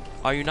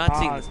 Are you not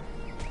seeing this?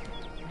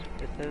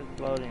 It says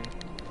loading.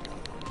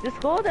 Just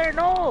go there.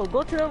 No,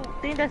 go to the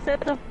thing that says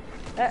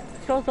that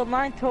shows the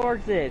line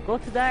towards it. Go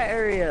to that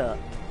area.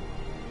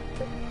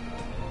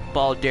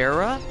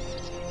 Baldera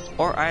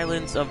or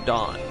Islands of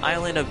Dawn?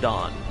 Island of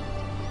Dawn.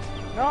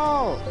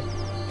 No.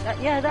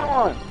 Yeah, that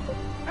one.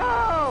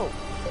 No.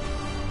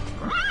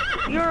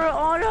 You were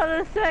on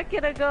a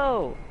second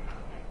ago.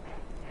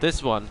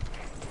 This one.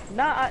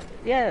 Not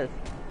yes.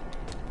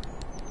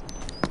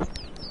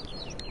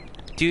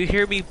 Do you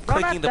hear me No,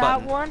 clicking not the that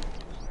button? one.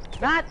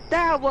 Not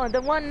that one.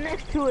 The one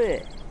next to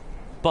it.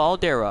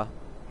 Baldera.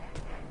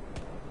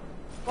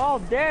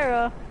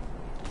 Baldera.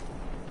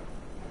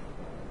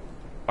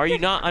 Are you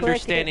Just not click it.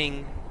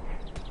 understanding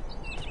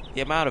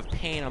the amount of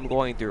pain I'm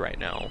going through right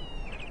now?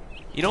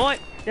 You know what?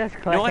 Just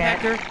You know what,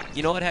 click it. Hector?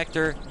 You know what,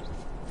 Hector?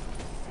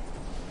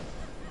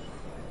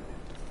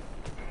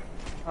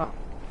 Oh.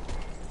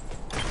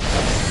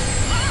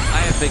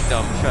 I am big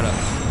dumb. Shut up.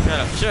 Shut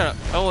up. Shut up.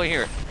 I don't want to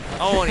hear it. I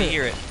don't want to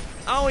hear it.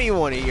 I don't even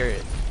want to hear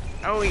it.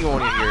 I don't even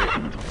want to hear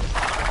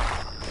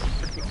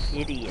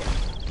it. Idiot.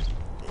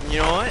 You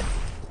know what?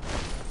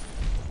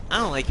 I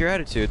don't like your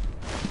attitude.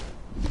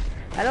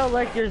 I don't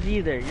like yours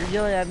either. You're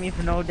yelling at me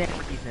for no damn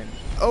reason.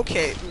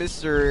 Okay,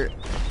 Mr.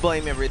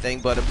 Blame Everything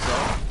But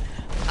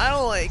Himself. I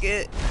don't like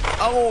it.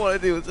 I don't want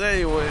to do it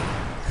anyway.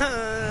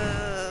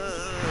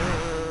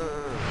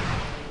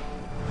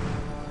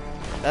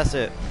 That's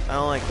it. I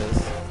don't like this.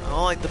 I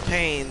don't like the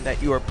pain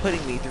that you are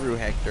putting me through,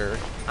 Hector.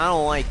 I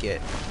don't like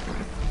it.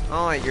 I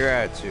don't like your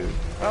attitude.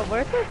 Oh,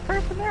 where's this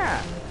person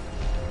at?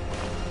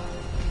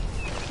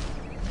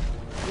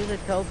 Use a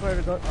teleport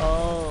to go.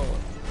 Oh.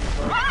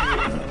 Go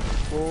to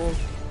full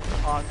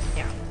on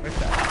camp. Where's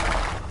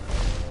that?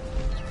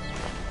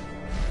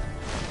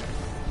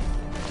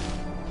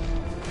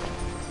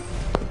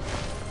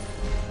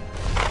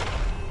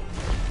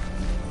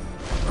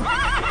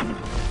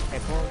 Okay,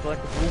 go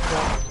to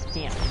full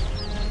camp.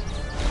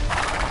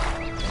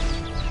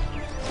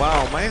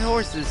 Wow, my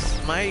horse is...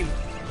 My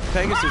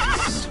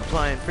Pegasus is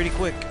flying pretty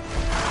quick.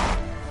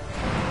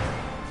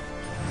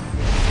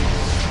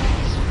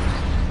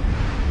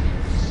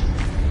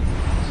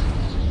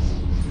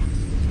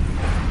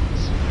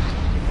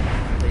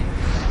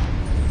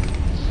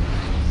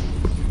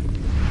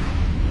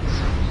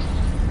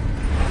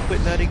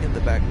 Quit nutting in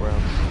the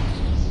background.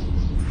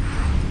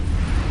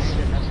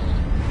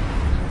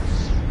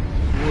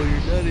 Well,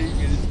 you're nutting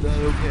and it's not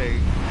okay.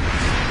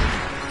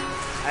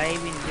 I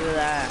didn't even do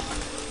that.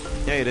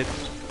 Yeah, you did.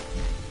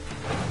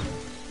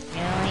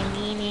 No, I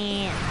mean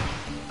it.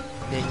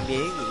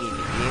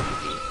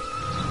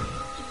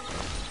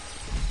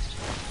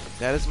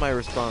 That is my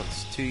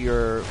response to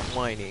your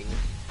whining.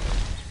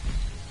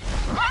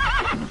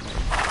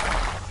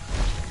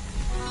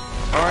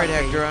 Alright,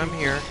 Hector, I'm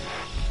here.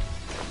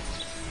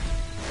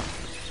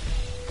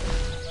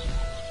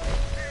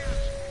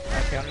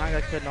 Okay, I'm not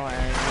gonna kill no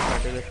enemies or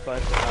do this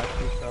quest without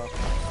you, so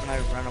I'm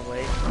gonna run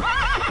away.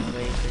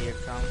 Wait for your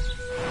come.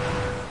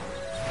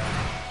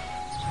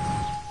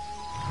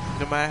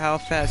 No matter how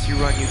fast you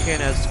run, you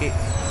can't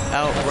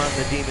outrun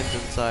the demons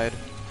inside.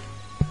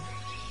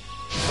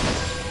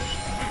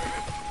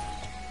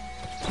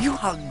 You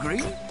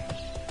hungry?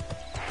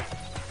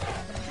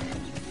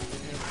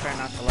 Try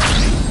not to let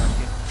me touch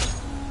you.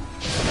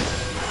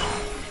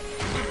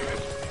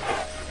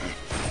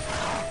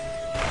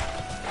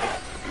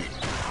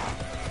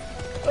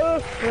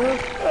 For the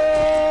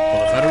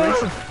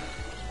Federation?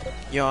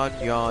 Yawn,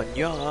 yawn,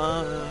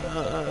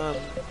 yawn.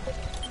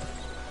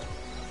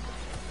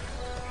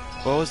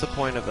 What was the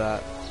point of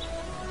that?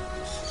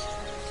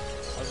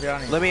 I'll be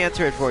honest. Let me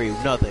answer it for you.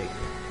 Nothing.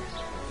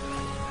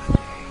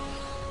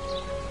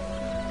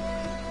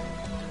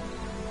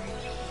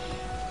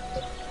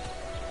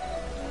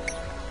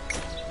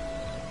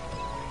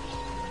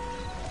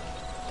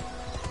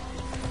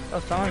 Oh,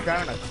 someone's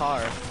driving a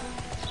car.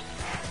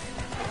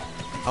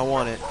 I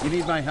want it. You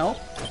need my help?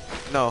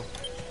 No.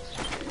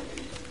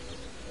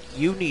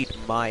 You need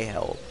my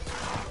help.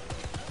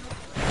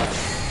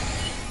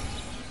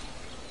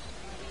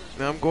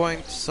 Now I'm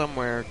going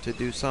somewhere to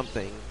do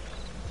something.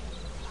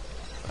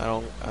 I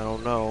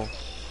don't know,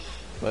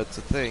 but it's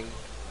a thing.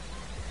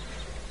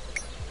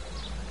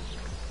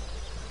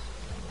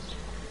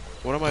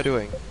 What am I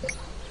doing?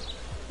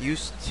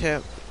 Use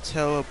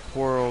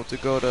teleportal to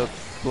go to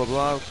blah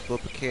blah blah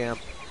camp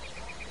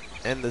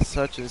and the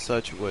such and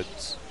such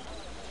woods.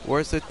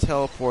 Where's the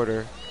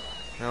teleporter?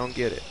 I don't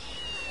get it.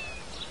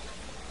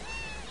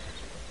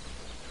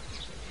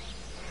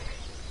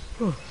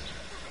 I'm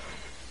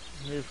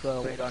just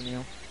gonna wait on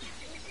you.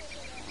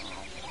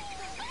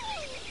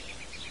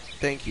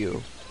 Thank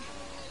you.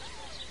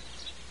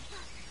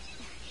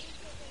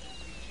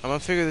 I'm gonna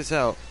figure this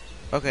out.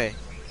 Okay,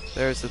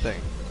 there's the thing.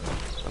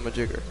 I'm a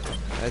jigger.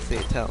 I see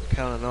it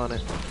counting on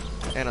it,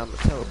 and I'm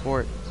gonna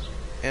teleport,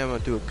 and I'm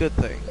gonna do a good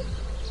thing.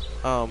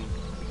 I'm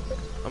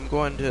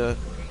going to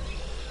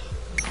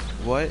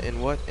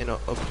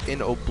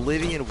in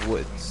Oblivion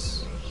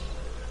Woods.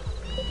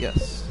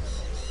 Yes,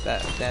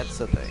 that's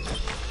the thing.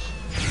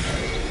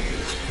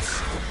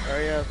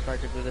 Hurry up so I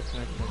can do this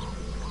mission.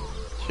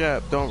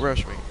 Shut up! Don't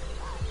rush me.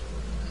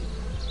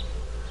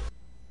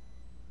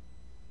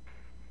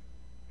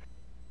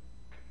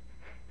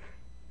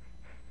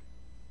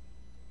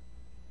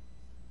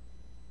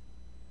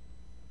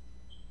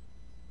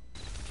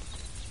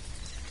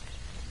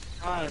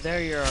 Oh,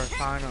 there you are,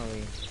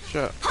 finally.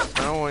 Shut up.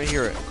 I don't want to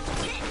hear it.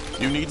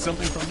 You need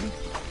something from me?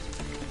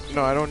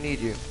 No, I don't need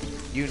you.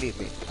 You need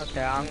me.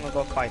 Okay, I'm gonna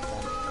go fight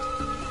them.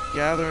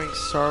 Gathering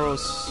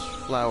sorrow's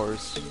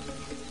flowers.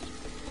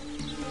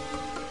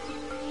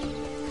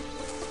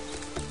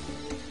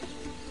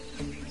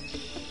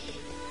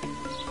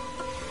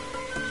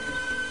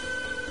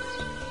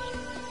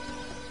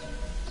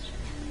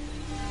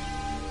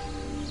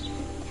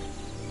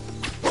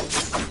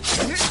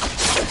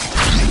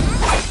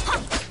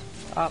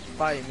 Stop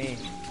fighting me.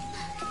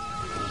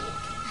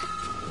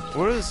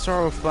 What do the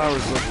sorrow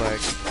flowers look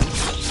like?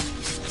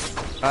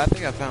 I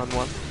think I found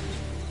one.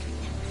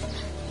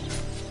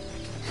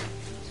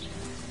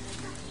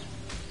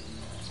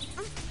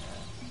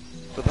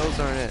 But those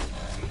aren't it.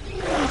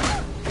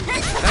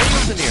 Now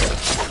listen here.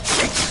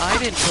 I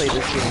didn't play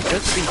this game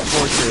just to be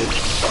tortured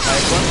by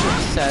a bunch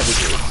of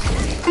savages.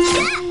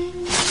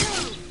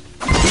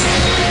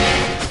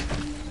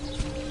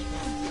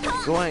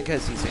 Go ahead and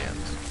catch these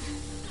hands.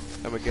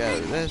 I'm gonna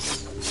gather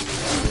this.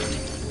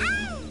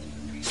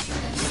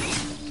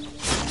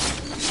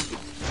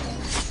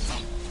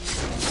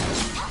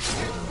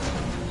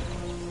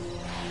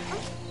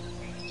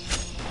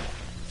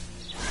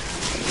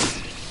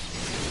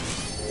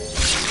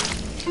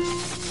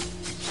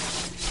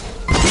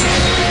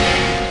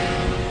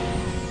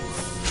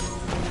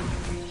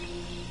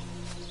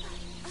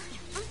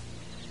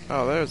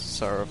 Oh, there's a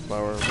sorrow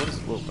flower. What does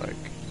it look like?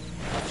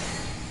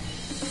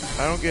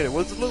 I don't get it.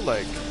 What does it look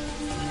like?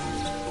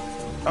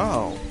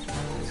 Oh,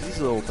 these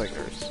little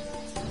fingers.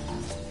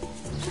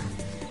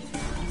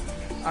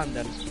 I'm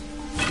done.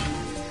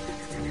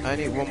 I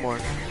need one more.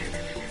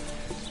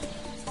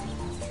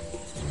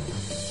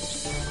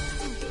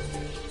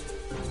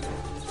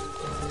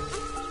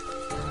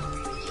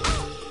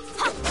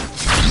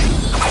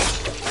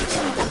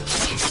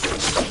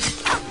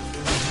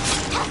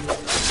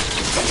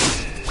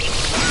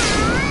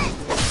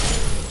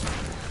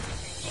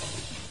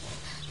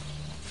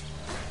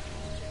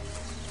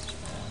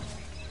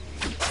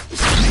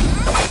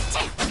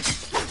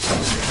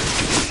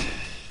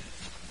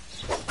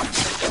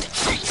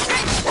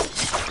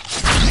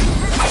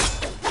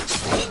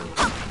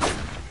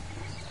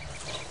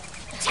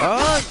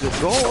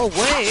 Go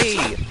away!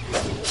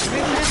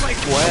 Finish my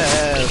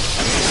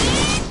quest!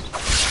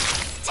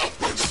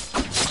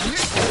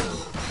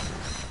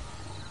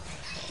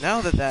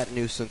 Now that that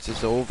nuisance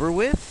is over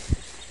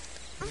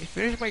with, let me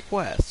finish my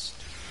quest.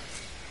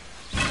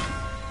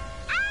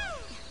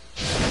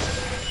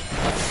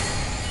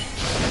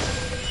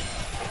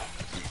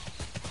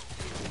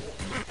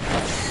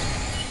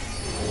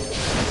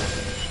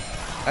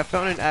 I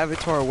found an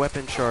avatar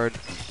weapon shard.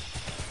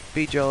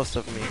 Be jealous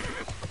of me.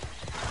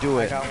 Do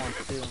it. I got one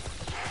too.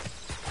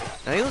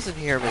 Now you listen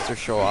here, Mr.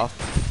 Showoff.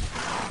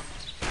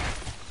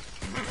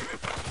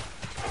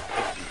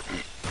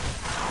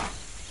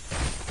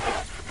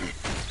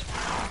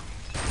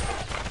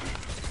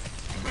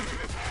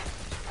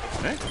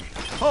 Hey?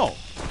 Oh,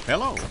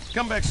 hello.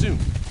 Come back soon.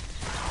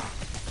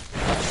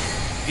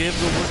 Give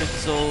the wounded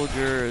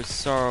soldier a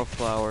sorrow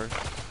flower.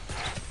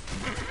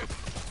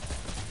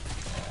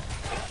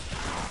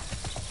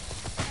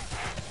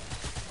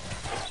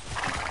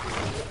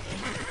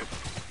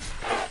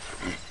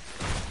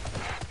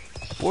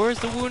 Where's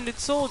the wounded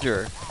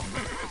soldier?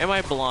 Am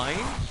I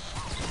blind?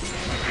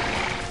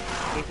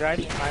 He's right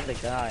behind the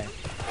guy.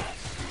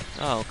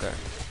 Oh, okay.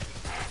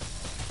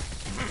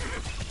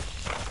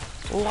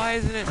 Well, why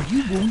isn't it? Are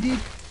you wounded?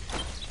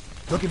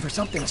 Looking for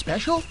something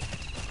special?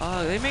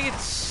 They make it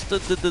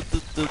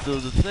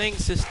the thing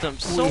system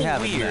so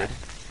weird.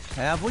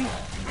 Have we?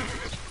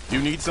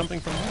 You need something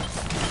from me?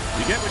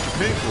 You get what you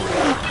pay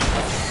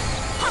for.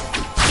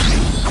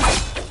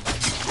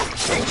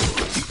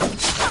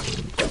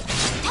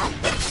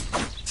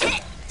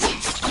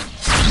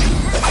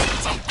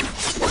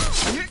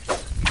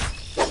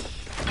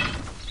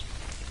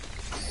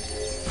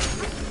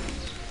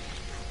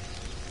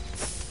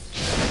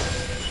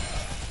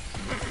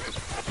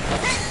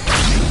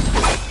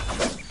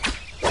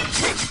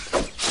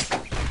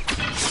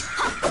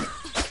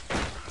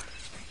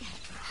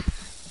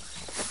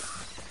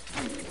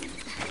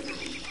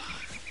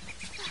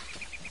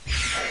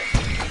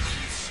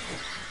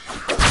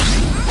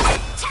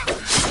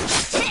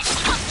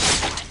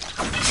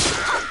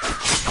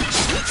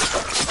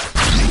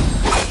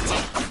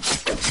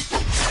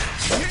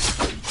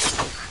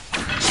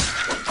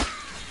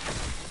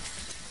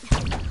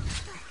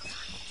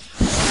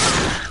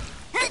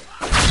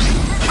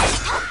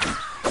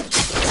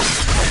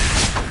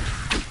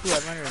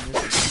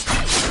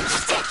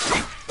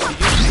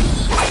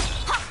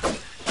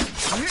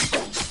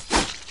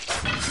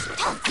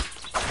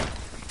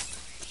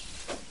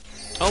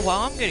 Oh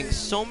wow, I'm getting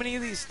so many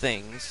of these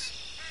things.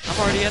 I'm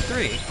already at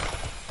 3.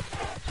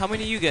 How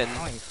many are you getting?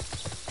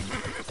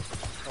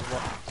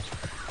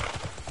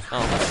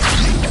 Oh.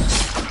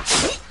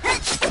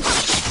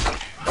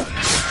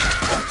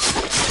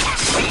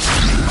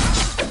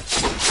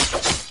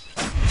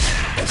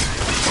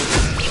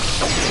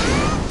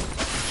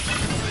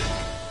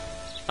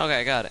 Okay,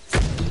 I got it.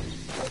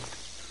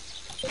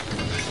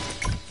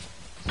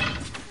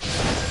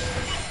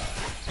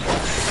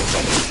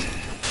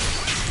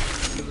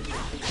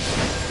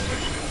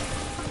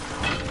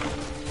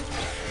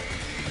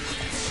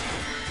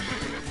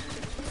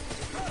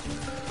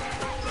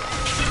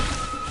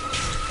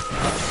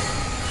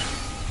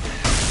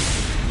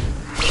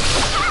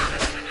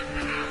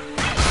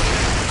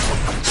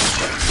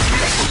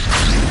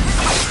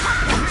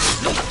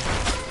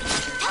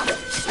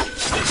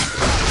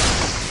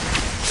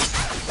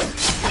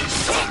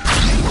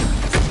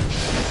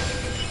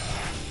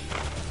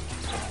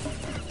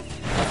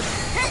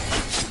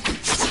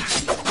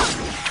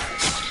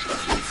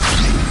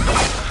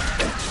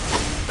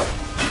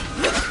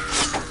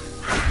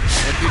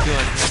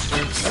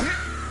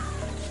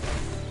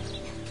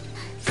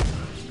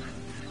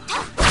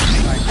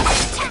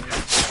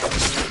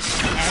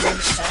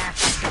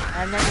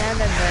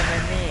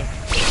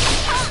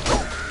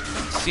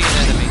 See an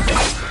enemy.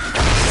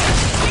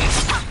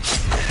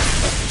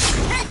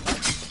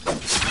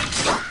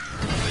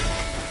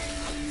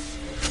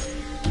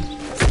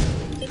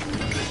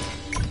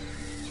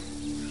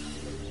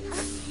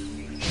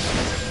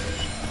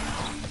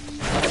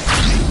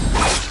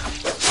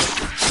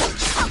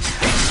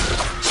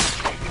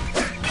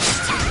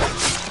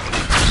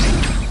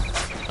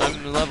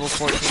 I'm level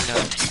 14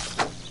 now.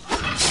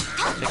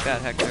 Take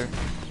that, Hector.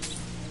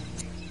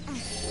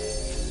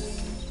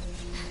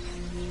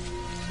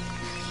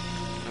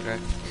 Okay,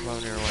 well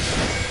near one.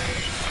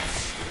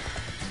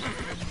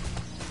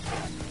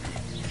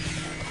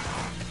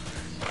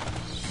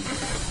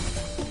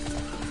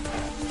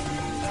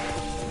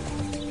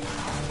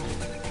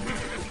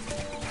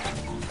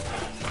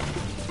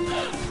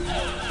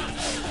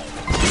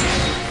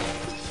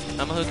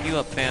 I'm gonna hook you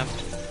up, fam.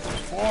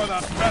 For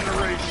the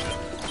Federation.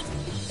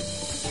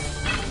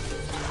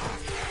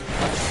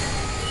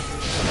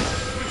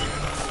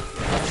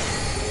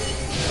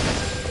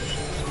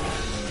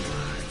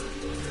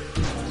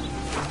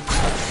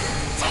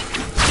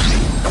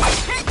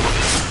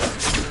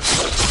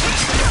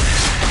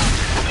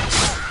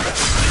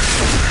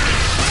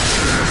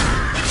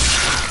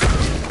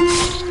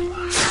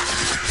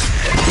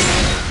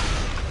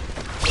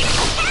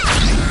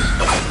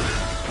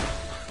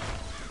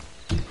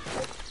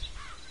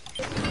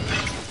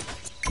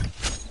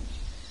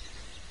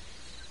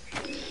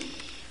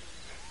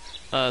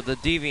 The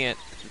deviant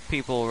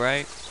people,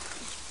 right?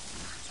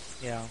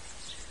 Yeah.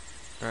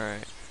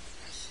 Alright.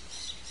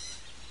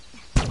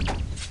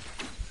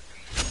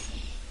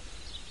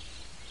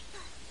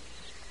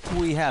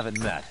 We haven't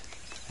met,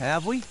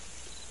 have we?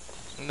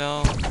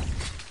 No.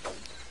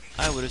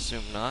 I would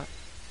assume not.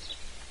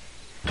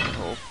 I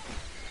hope.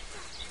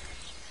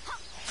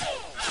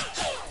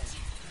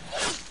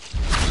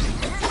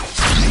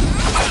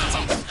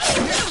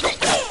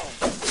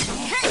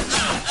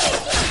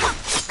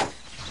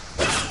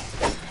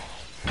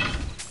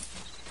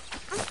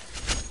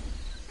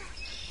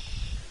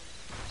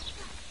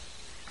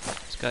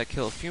 Just gotta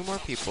kill a few more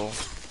people.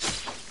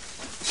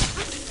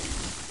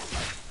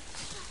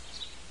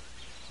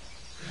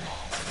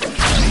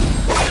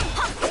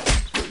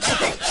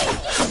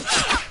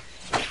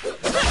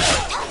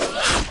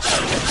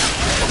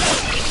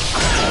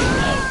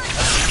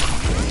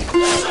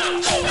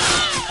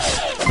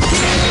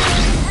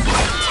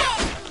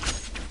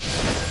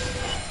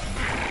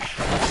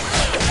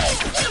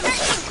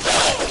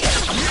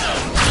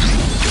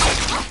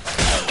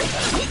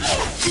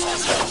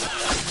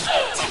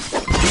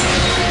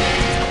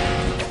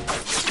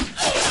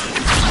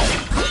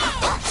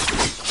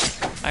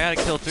 I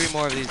gotta kill 3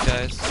 more of these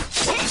guys.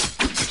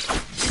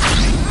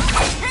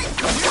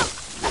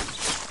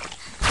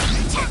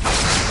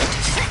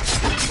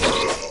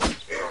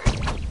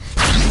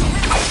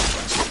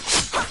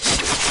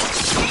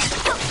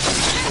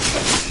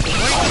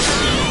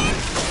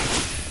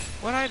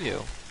 What'd I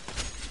do?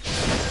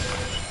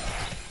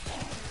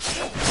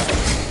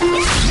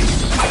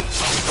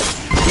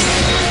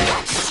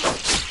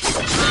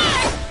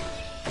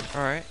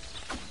 Alright.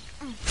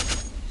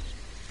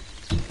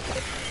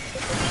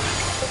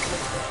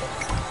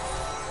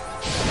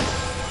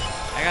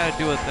 I gotta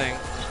do a thing.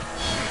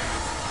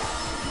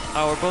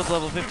 Oh, we're both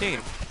level 15.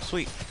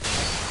 Sweet.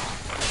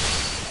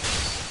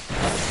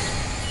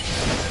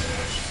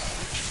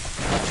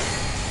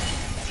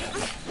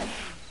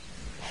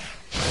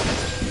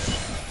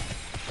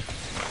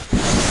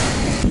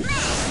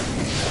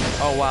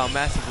 Oh wow,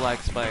 massive lag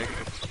spike.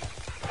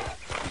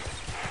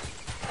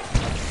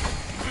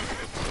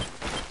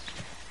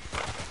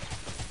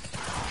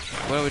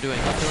 What are we doing?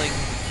 Killing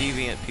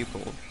deviant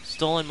people.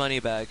 Stolen money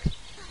bag.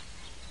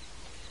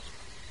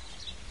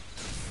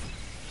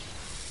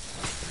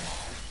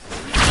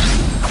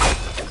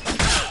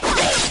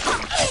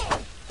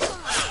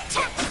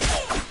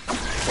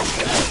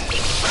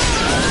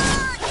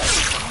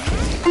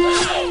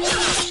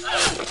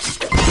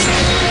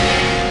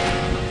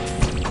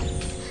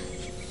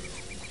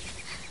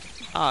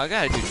 Oh, I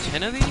gotta do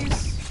 10 of these?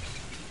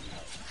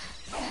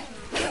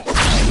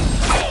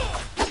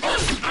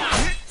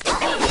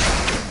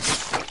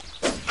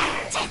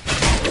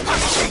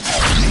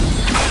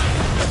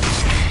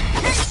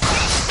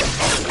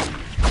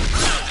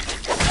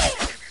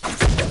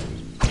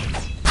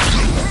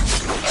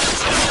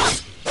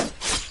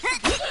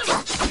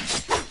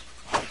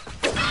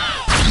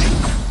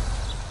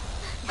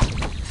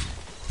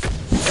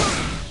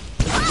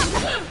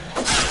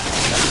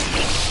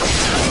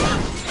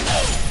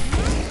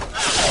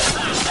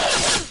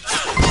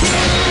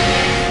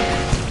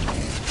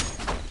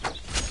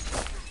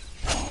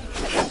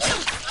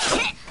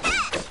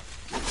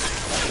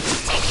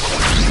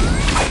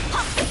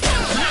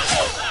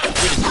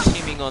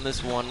 On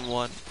this one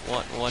chick.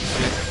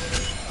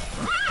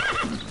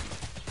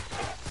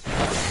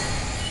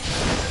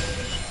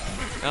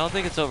 I don't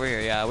think it's over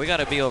here. Yeah, we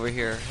gotta be over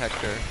here,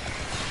 Hector.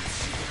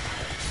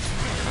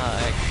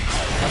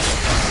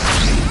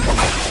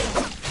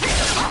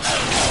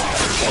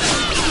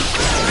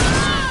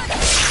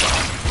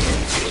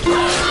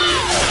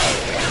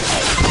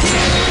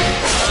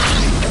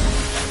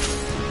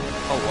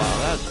 Oh wow,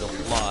 that's a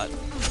lot.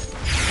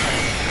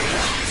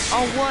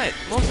 Oh what?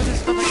 Most of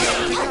this stuff I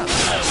can't pick up.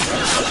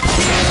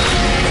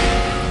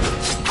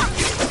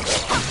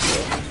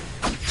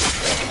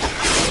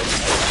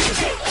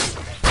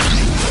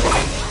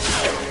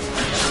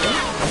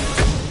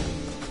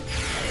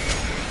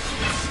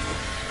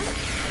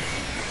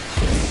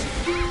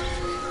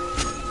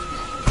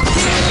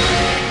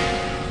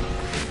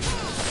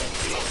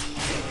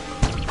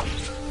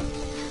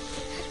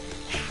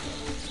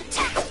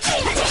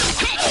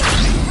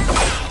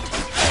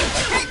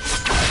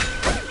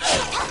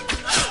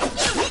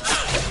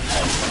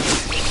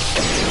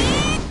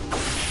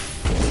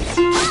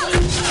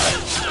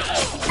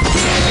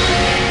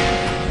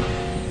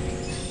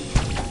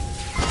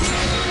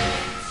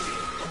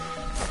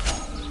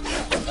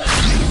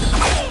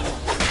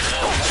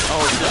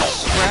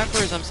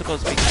 I'm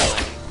supposed to be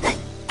killing.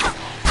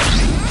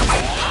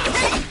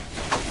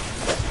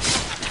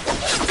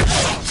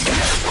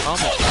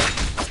 Almost done.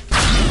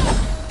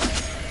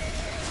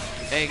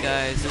 Hey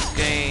guys, this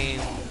game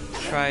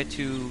tried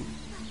to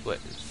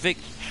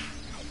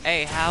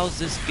hey, how's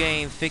this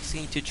game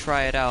fixing to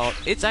try it out?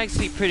 It's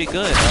actually pretty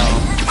good.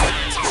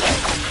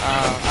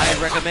 I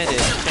recommend it.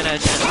 10 out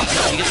of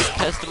 10. You get to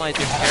customize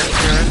your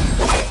character.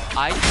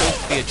 I chose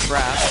to be a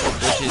trap,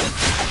 which is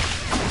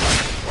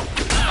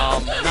not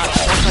the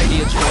most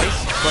ideal choice,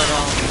 but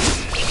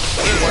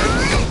it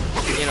works,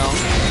 you know.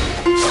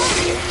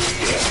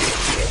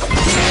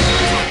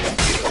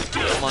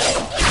 Come on.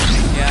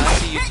 Yeah, I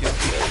see you too.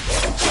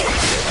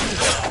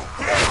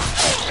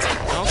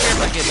 I don't care if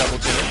I get double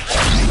two.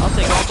 I'll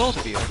take on both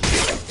of you.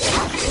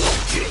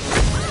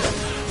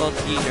 Both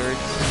ye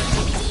nerds.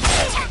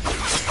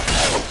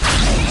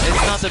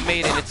 It's not the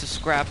maiden, it's a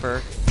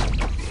scrapper.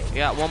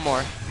 Yeah, one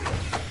more.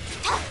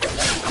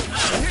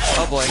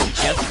 Oh boy,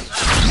 yes.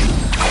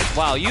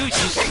 Wow, you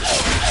just...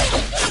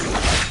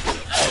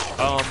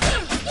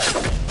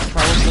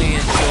 probably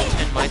until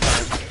 10 my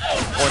time.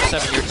 Or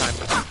 7 your time.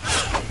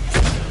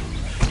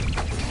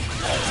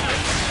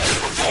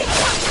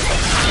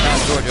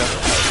 Georgia.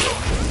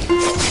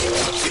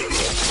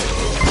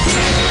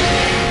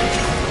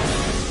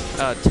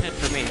 10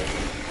 for me.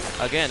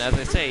 Again, as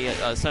I say,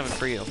 7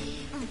 for you.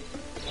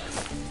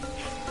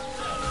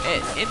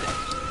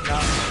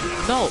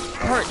 No,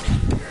 Kurt.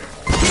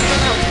 That's not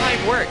how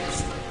time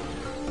works.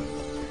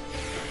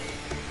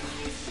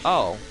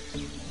 Oh.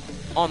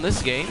 On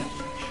this game?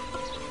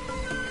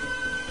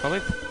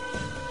 Probably.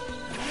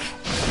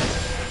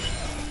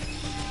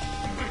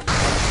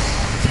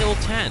 Till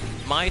 10,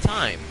 my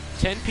time.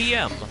 10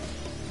 p.m.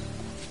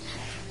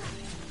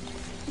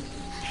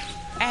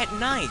 At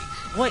night.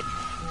 What?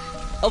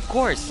 Of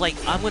course, like,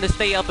 I'm gonna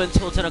stay up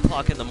until 10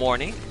 o'clock in the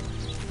morning.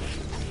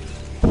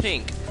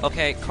 Think.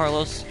 Okay,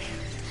 Carlos.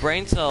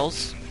 Brain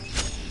cells.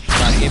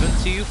 God gave them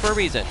to you for a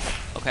reason.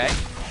 Okay?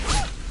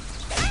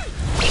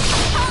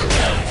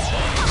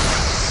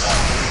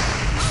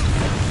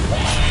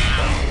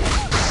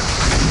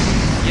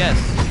 Yes.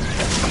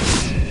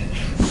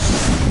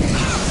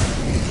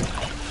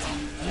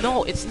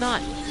 No, it's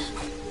not.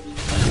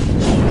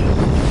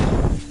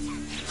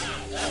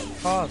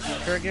 Oh,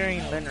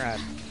 triggering Linrad.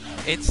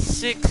 It's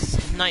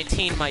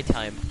 6:19 my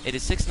time. It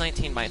is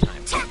 6:19 my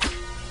time.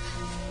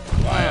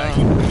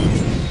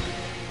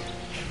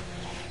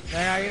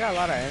 Linrad, you got a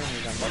lot of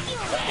enemies on this.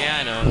 Yeah,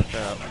 I know.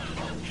 Shut up.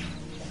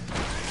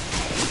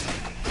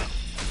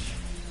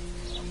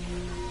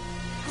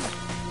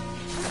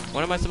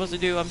 What am I supposed to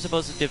do? I'm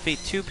supposed to defeat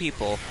 2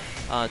 people.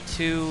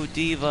 2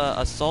 Diva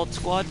Assault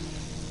Squad.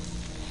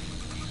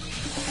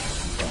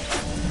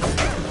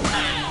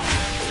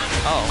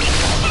 Oh.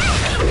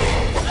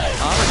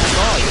 I'm gonna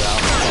call you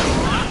out.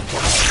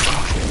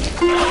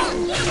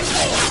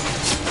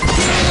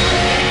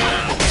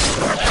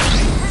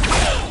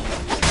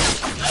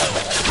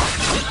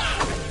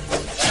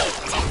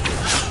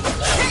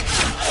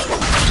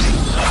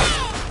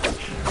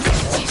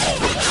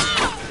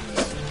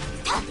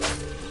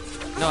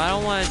 No, I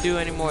don't want to do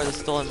any more of the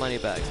stolen money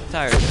bags. I'm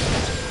tired of it.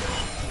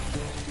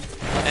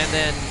 And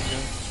then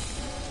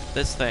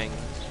this thing.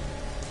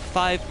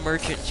 5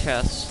 merchant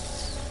chests.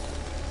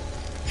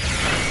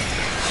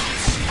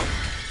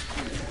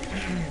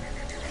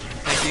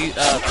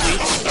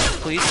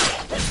 Please.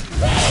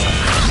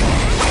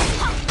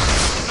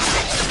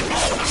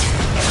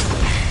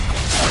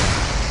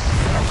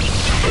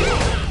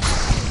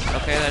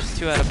 Okay, that's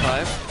 2 out of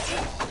 5.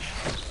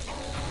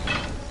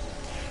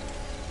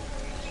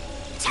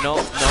 No,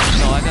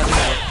 I got this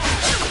one.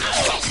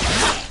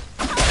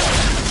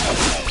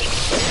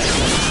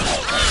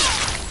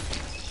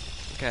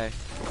 Okay,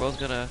 we're both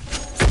gonna...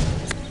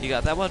 You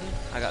got that one,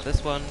 I got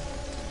this one.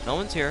 No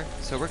one's here,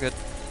 so we're good.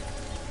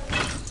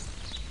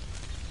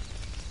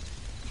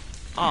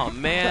 Oh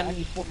man. I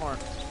need 4 more.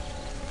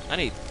 I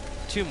need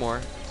 2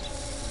 more.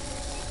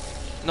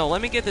 No,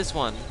 let me get this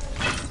one.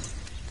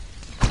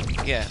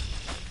 Yeah.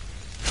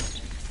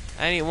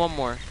 I need 1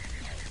 more.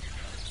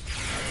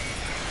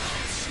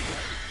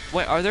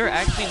 Wait, are there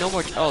actually no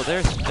more? Oh,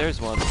 there's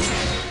one.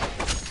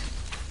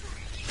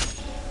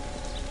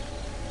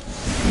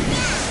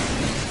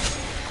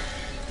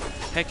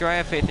 Hector, I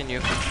have faith in you.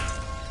 Okay,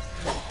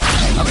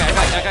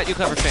 I got you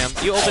covered, fam.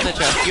 You open the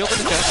chest. Go ahead, open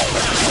the chest.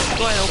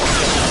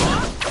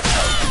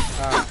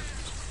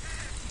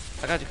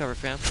 I got you covered,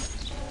 fam.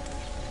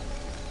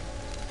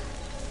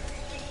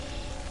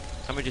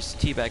 I'm gonna just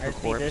teabag your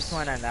corpse. This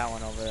one and that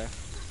one over there.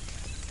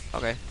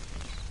 Okay.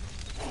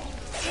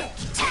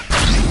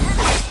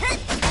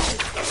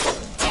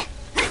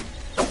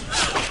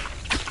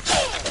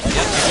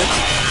 Yep, you're good.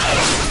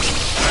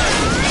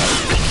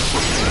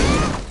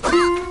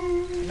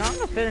 Now I'm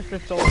gonna finish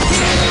this sword.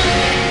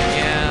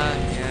 Yeah.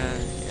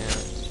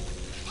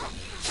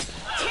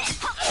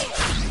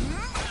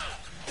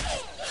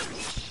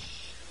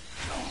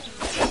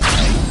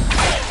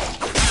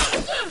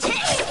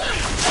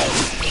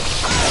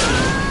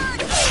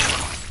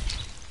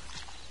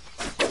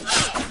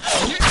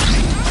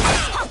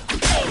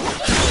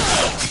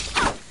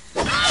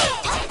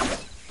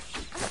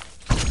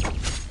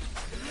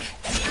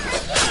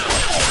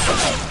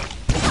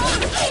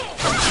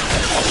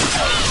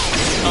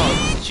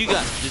 She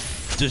got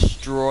just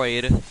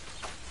destroyed.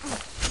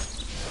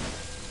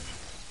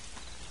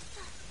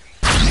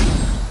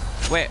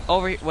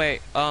 Over here.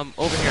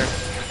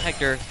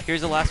 Hector,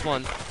 here's the last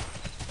one. You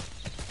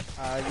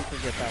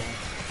can get that one.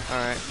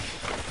 Alright.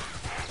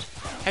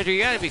 Hector,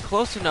 you gotta be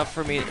close enough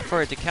for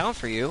it to count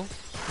for you.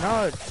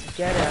 No,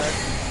 get it.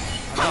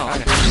 Oh,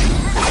 okay.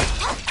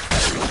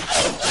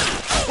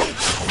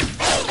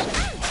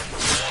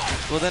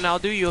 Well, then I'll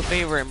do you a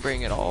favor and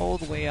bring it all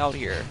the way out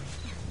here.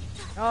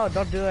 No,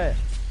 don't do it.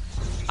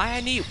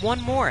 I need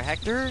one more,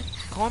 Hector.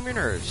 Calm your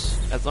nerves.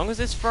 As long as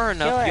it's far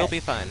enough, you'll be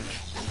fine.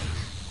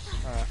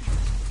 Alright.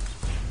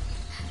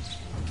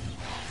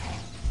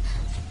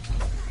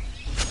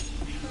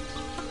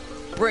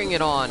 Bring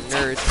it on,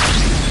 nerds.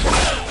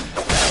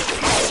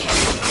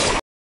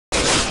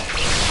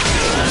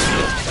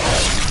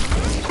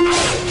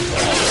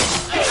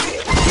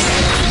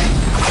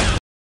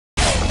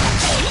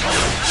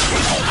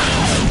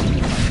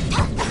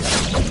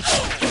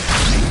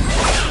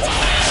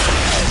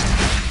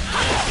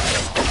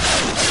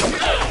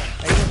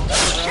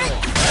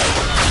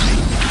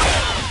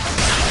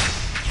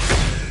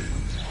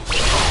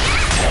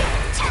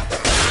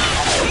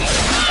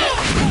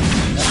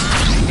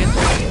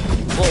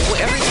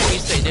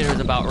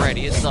 About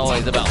ready. It's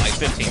always about like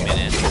 15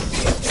 minutes.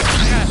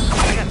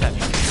 I got that.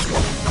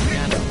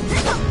 Yeah.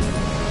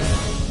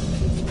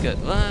 Good.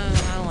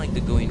 I don't like the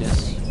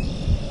gooiness.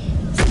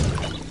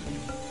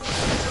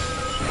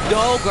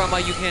 No, Grandma,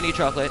 you can't eat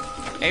chocolate.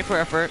 A for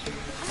effort.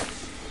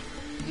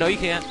 No, you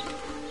can't.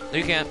 No,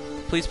 you can't.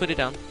 Please put it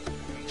down.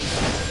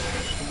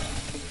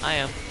 I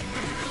am.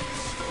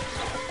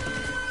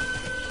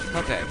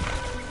 Okay.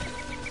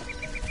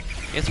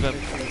 Yes, ma'am.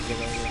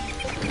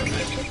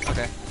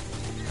 Okay.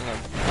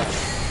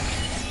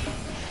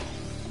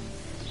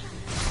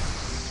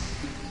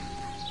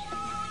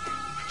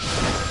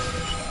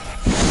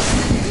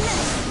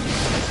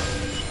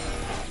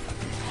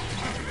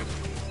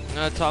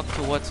 I'm gonna talk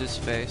to what's his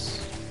face.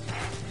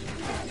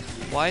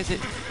 Why is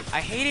it?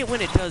 I hate it when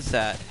it does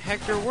that.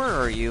 Hector, where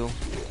are you?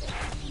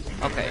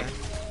 Okay.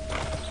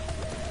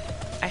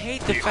 I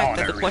hate the fact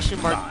that the question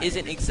mark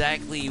isn't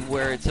exactly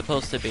where it's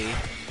supposed to be.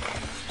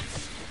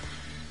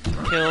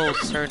 Kill a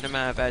certain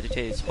amount of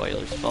agitated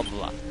spoilers, blah blah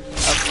blah.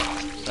 Okay,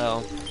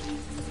 so.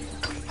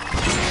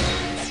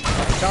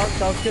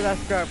 Don't do that,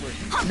 scrubber.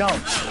 No,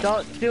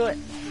 don't do it.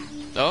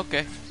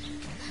 Okay.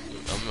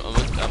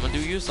 I'm gonna do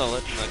you a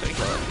solid. I'm not gonna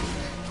kill it.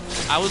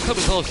 I was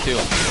coming close too.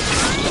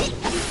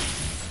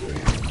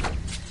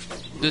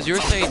 Does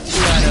yours say 2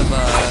 out of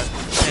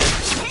 10?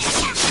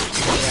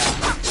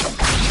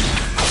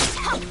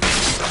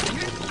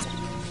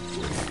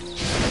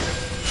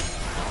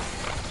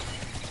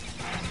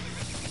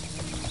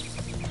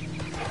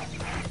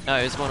 No,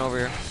 there's one over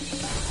here.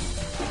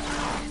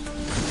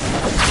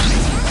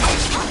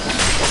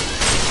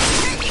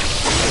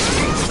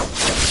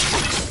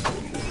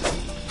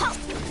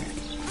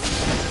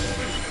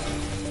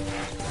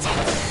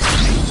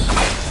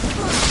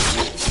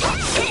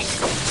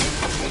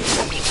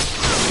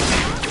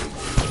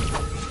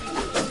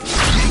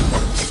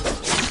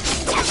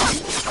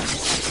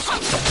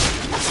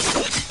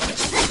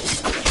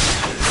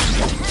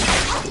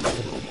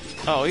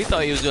 Oh, he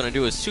thought he was gonna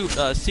do a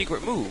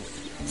secret move.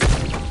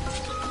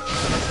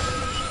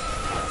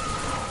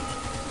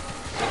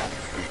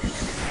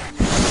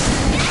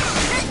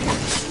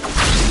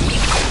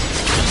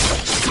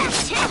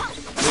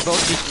 We're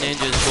both just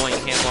ninjas going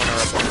ham on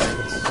our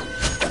opponents.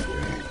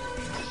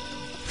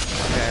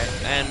 Okay,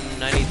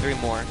 and I need 3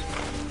 more.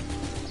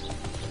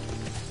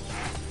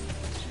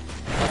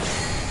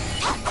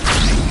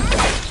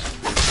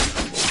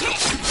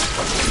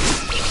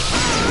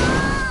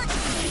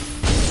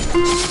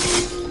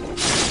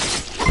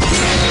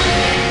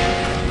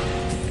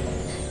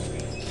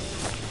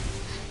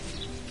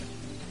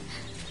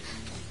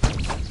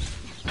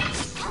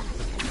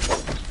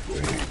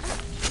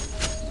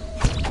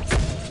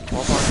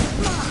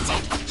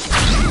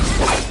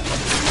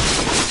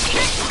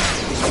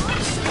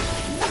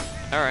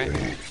 Alright.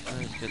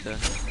 Let's get that.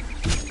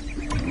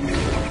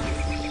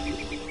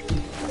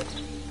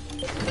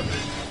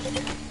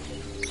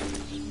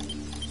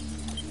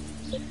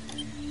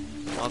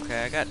 Okay,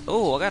 I got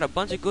a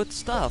bunch of good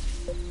stuff.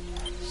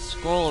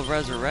 Scroll of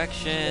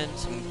Resurrection,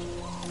 some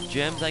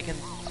gems I can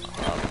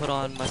put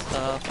on my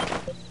stuff.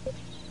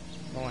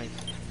 Nice.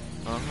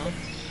 Uh-huh.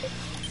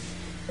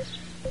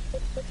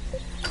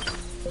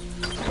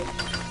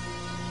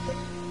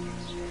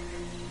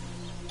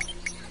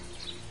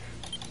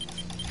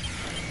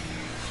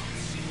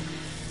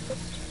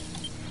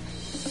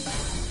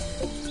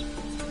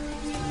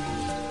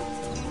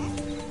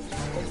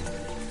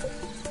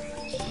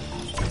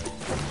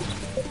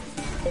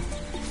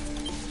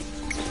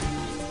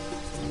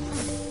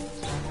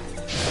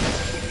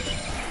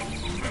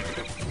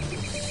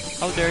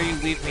 How dare you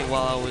leave me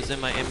while I was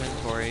in my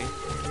inventory?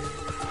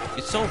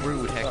 It's so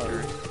rude,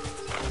 Hector.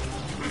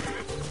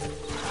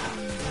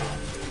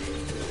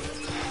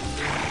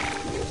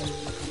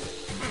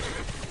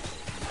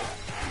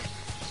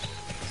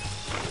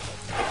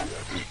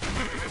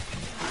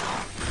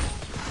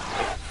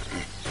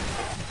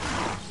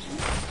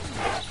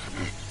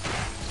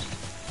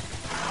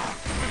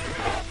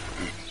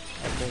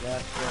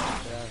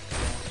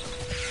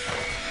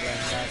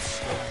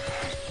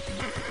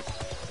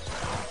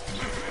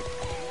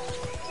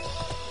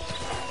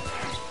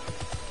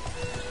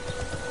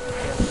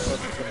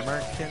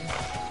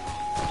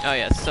 Oh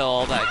yeah, so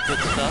all that good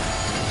stuff.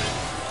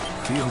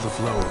 Feel the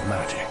flow of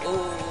magic.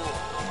 Ooh,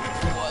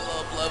 I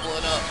love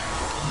leveling up.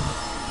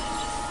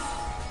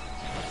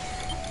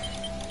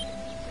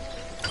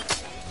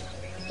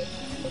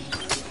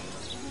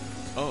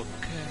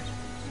 Okay.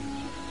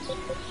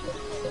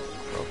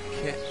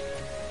 Okay.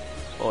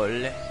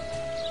 Ole.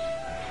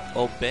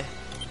 Obe.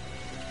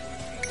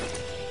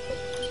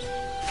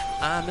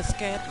 I'm a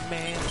scared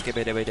man.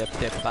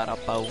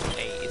 Skibidi-bidi-bidi-bada-bow.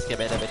 Hey,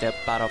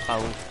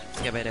 skibidi-bidi-bada-bow.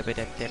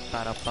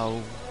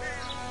 Skibidi-bidi-bidi-bada-bow.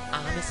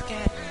 I'm a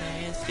scared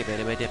man.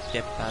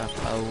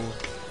 Skibidi-bidi-bidi-bada-bow.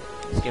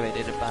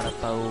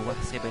 Skibidi-bidi-bada-bow. Oh,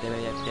 6 more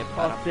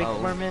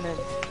Skibidi-bidi-bada-bow.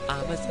 minutes.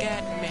 I'm a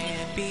scared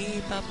man.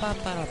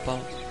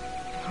 Be-ba-ba-ba-da-bow.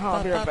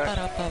 I'll be right back.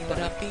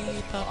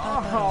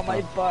 Oh,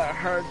 my butt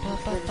hurts.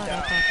 Sit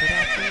down.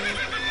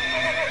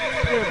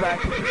 Be right back.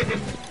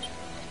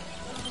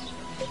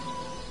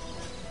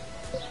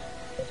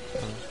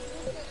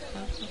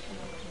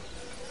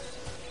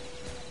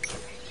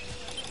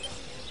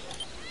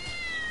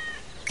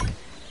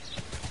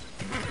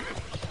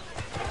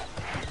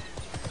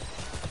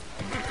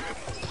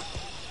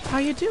 How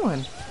you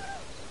doing?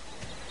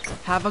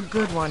 Have a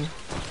good one.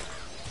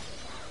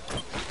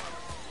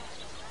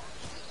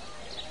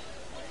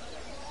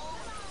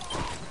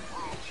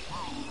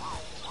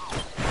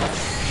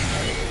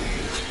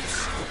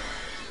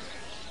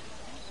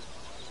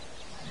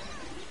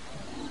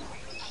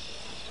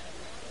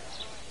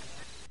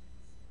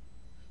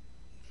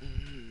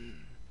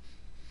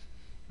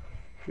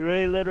 You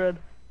ready, Lidred?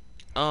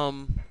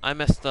 I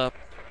messed up.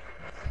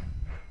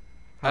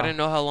 I Huh. didn't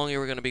know how long you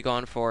were gonna be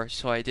gone for,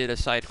 so I did a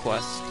side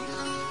quest.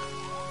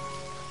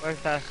 Where's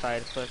that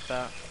side quest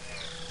at?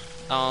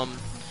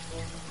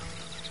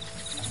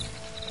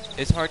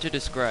 It's hard to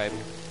describe,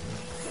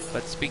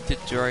 but speak to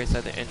Joyce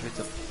at the entrance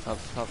of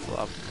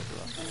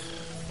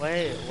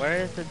Wait, where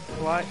is the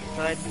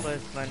side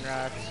quest,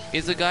 Linrod?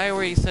 He's the guy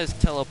where he says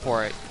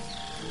teleport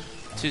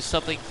to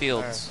something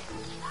fields.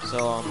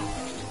 So,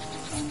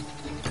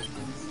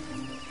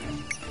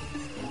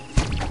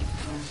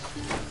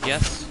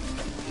 yes?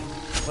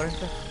 What is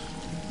the...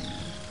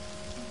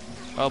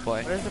 Oh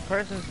boy. What is the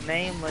person's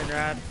name,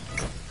 Linrod?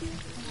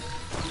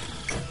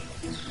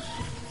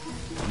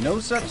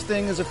 No such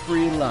thing as a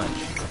free lunch.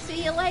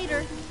 See you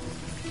later.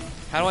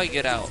 How do I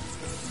get out?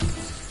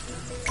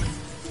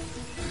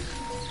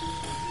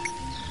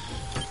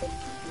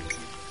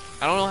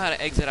 I don't know how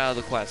to exit out of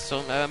the quest,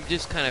 so I'm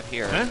just kind of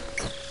here. Huh?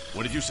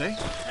 What did you say?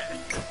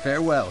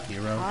 Farewell,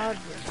 hero.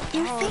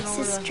 Your face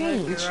is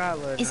strange.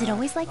 Is it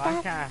always like Why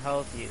that? can't I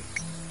help you?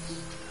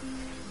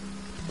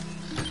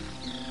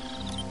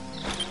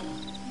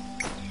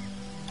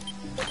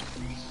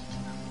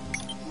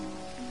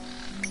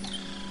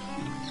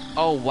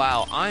 Oh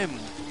wow, I'm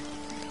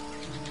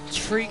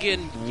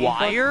freaking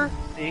wire?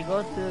 Do you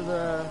go to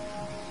the...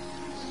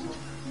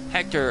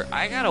 Hector,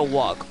 I gotta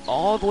walk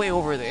all the way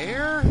over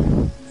there?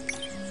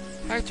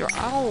 Hector,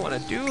 I don't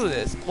want to do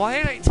this. Why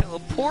did I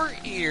teleport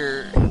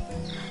here?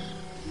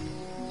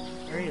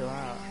 Where are you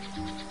at?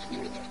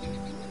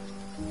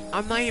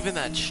 I'm not even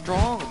that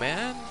strong,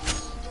 man.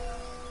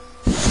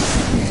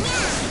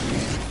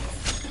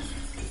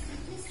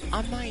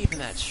 I'm not even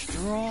that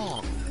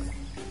strong.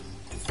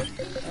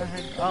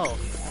 Oh, I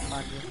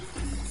found you.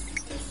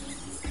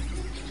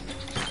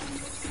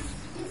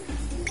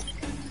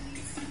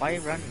 Why are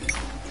you running?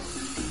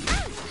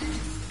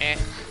 Eh.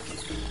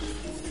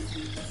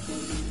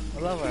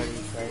 What level are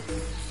these guys?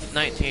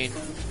 19.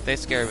 They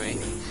scare me.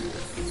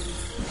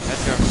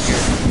 That's where I'm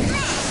scared.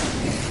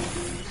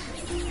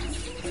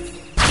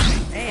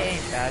 Hey,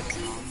 ain't bad.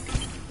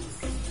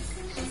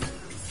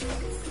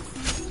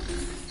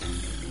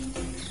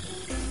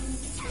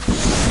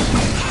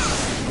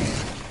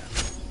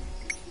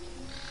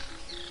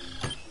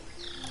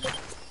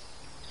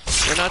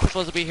 You're not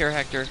supposed to be here,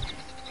 Hector.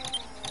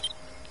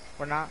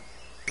 We're not?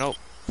 Nope.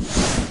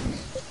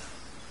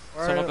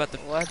 Where, Someone about to...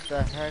 What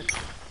the heck?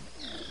 Where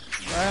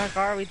the heck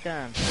are we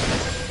then?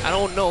 I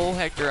don't know,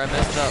 Hector. I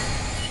messed up.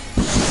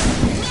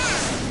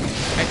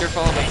 Hector,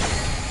 follow me.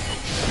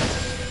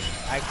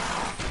 I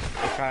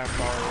try to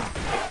follow you.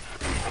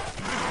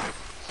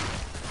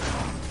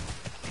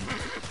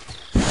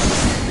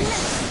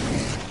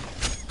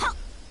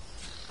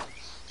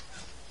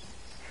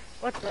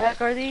 What the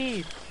heck are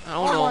these? I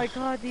don't know. Oh my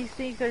god, these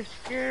things are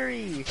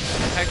scary.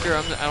 Hector,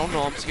 I don't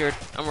know. I'm scared.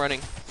 I'm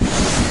running.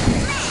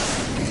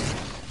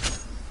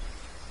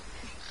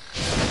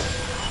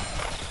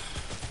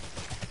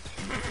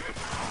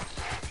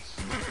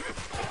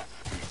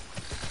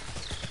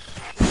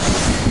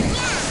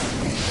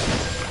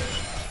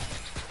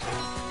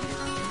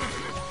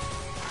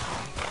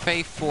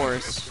 Faith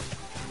Force.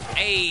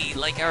 Hey,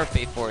 like our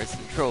Faith Force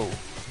intro.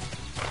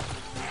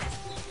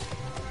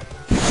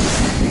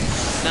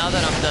 Now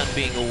that I'm done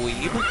being a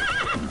weeb,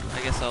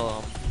 I guess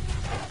I'll,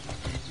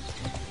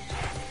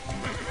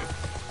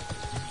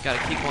 gotta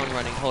keep on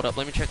running. Hold up,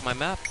 let me check my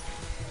map.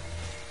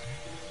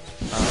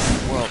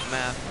 World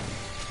map.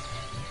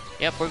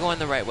 Yep, we're going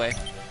the right way.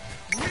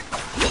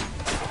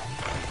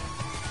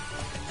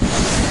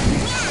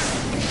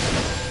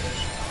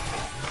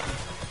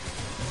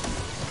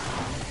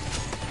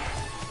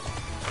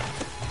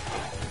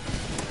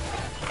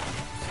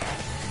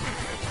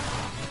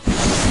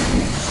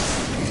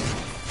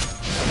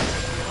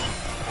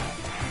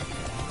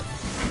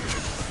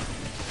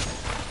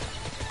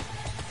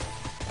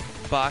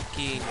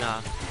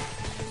 Bakina.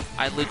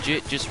 I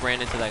legit just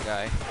ran into that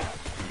guy.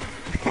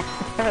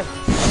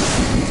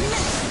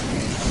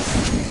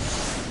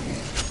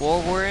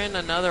 Well, we're in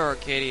another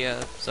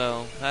Arcadia,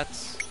 so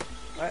that's...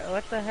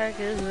 What the heck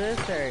is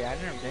this area?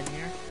 I've never been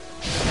here.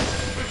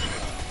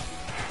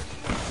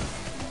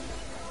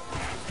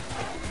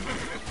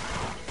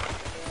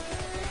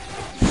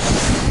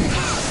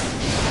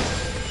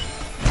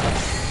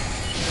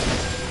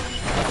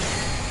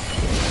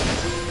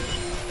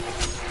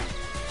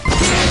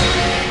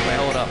 Wait,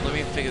 hold up. Let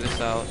me figure this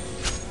out.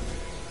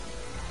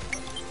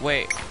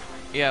 Wait.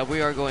 Yeah,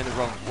 we are going the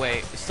wrong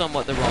way.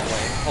 Somewhat the wrong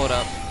way. Hold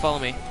up. Follow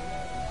me.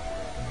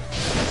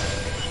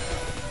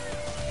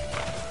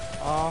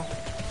 Oh.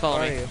 Follow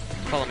where me. are you?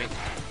 Follow me.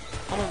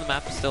 I'm on the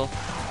map still.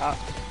 Oh.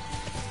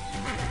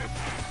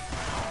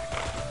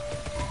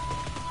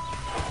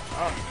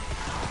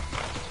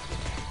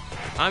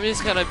 I'm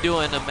just kind of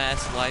doing a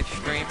mass live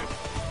stream.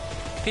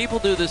 People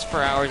do this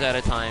for hours at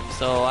a time,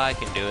 so I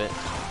can do it.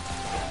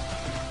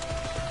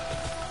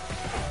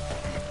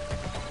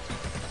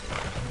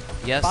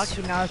 Yes?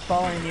 Foxy now is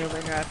following you,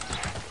 Linrap.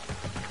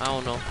 I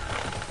don't know.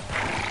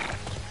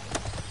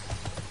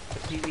 The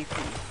PvP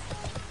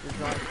is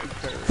not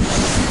secure.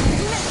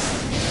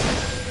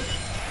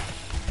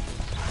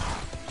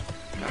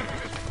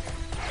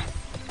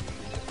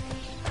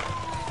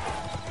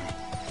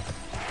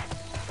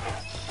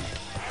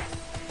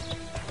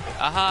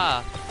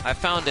 Aha! I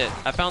found it.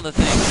 I found the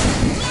thing.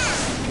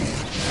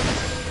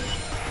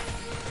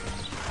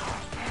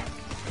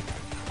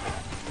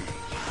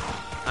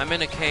 I'm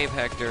in a cave,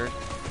 Hector.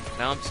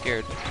 Now I'm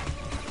scared.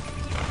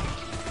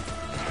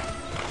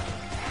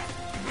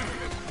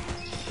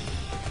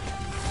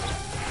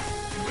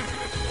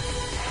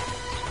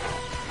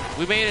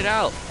 We made it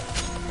out.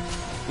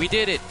 We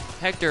did it.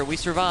 Hector, we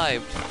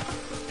survived.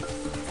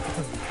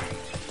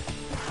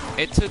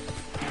 It took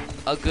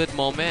a good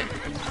moment.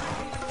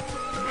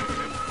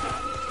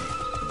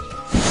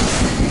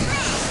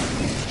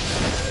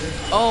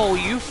 Oh,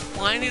 you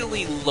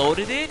finally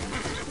loaded it?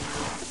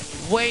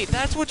 Wait,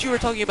 that's what you were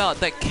talking about,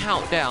 that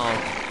countdown.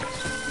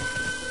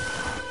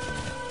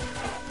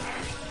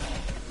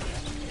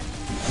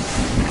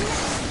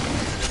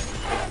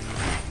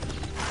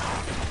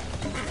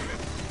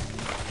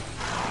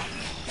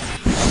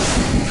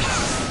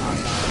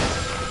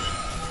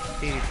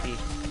 PvP.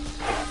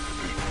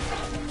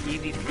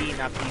 PvP,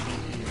 not PvP.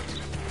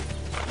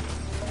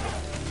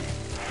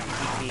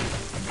 PvP.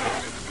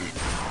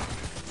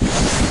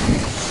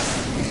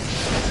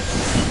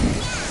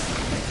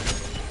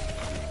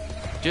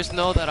 Just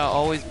know that I'll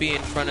always be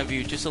in front of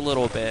you just a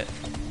little bit.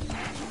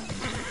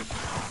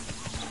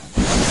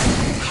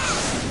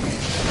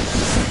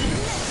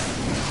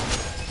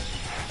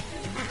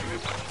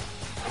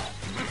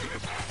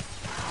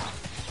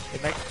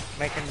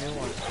 Make a new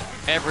one.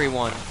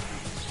 Everyone.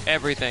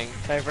 Everything.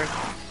 Favorite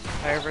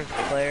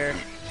player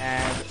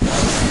and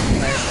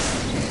player.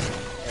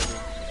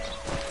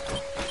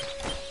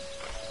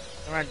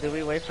 Alright, do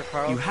we wait for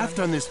Carl? You have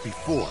done this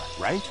before,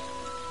 right?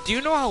 Do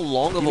you know how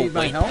long of a need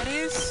my wait help? that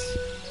is?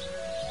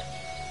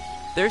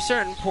 There's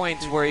certain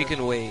points where you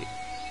can wait.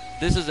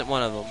 This isn't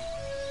one of them.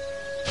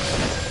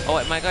 Oh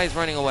wait, my guy's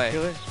running away.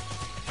 Do it.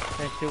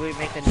 Then should we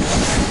make a new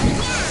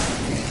one?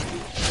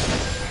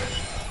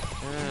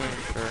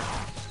 Sure.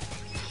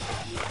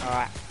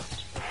 Alright.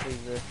 Let's do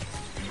this.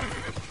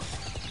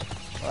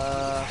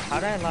 How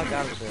do I log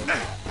out of this?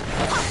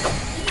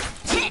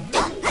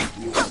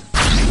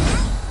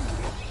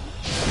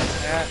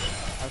 Yeah,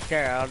 I'm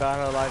scared. I don't know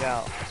how to log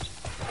out.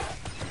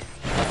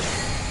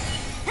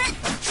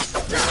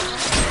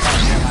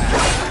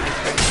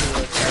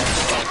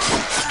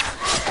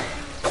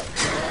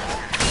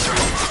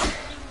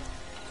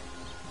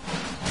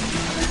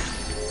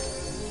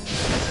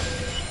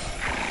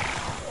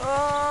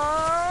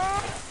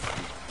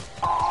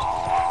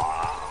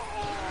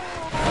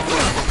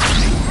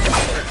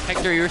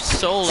 Hector, you're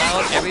so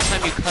loud. Every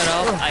time you cut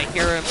off, I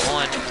hear him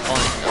on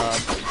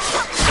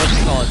what's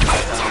it called?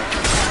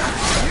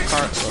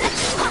 Yeah.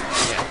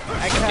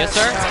 I cannot Yes,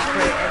 sir?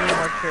 create any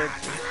more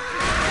troops.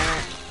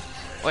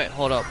 Wait,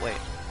 hold up, wait.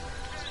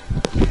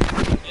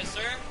 Yes,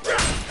 sir?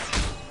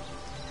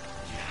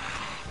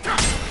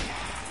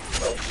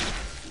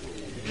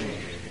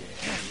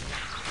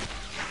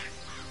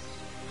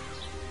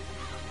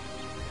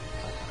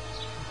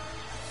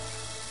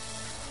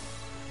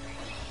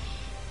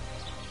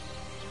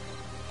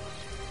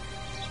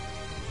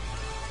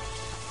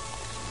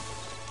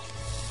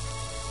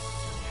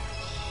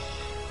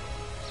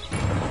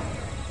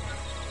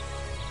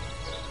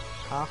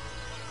 Huh?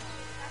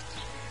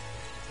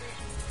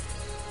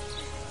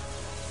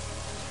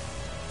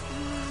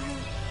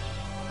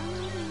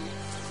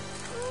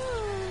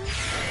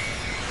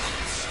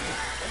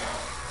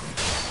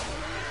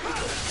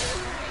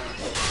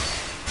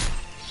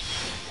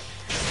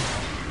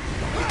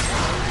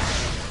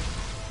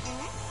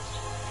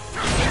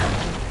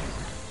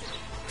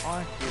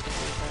 Oh,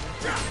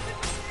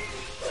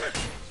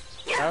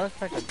 that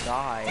looks like a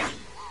guy.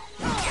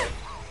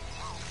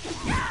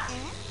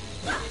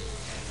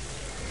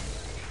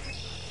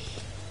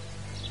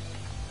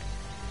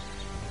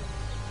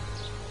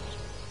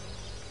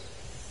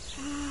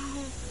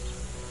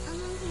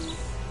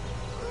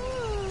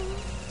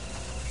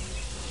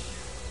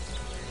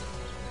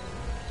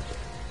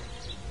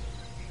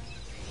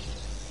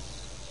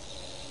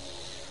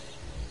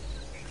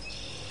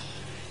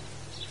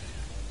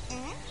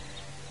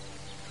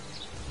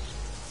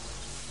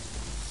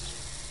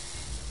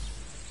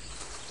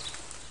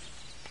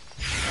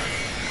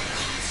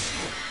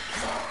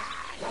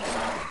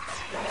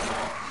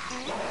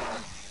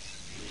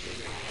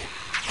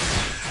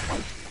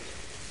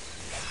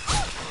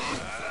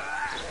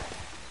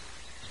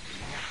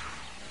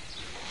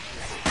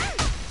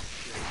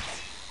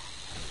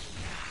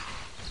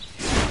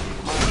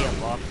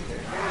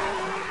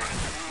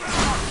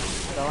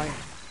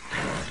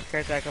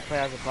 character I could play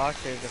as a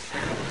boxer is a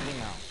freaking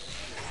female.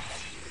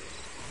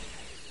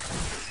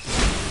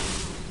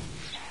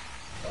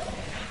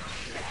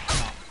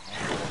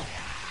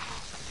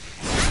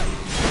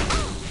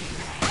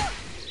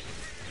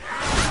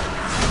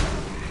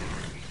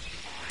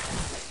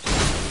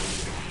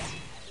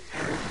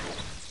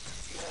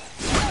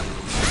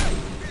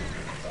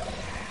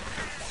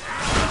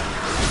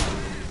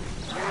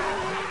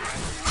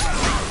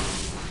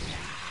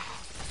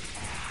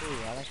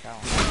 Ooh, I like that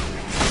one.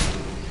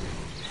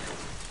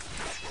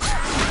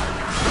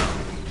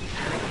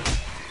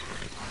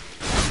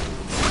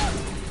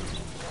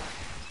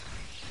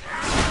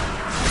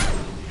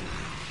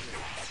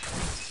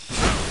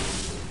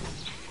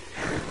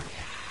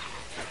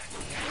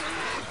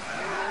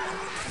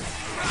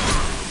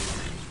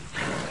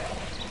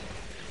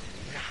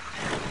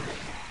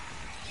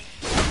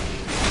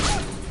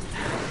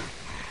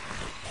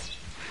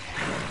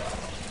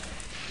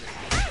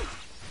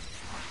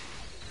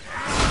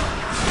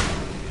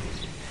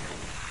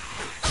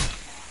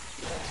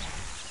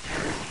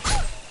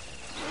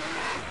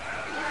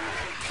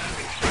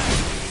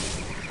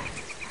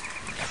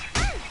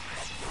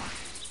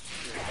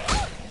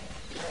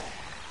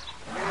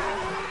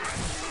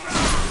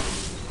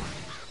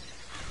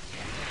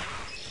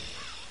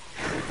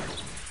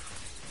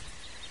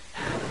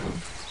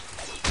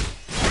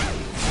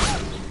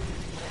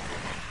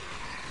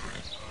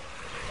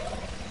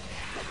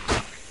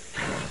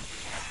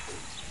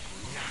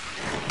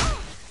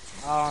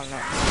 Oh no.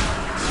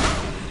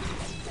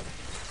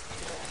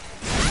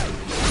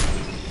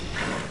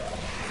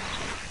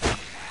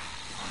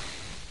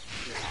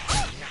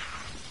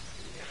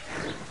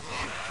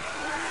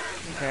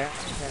 Okay,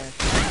 okay.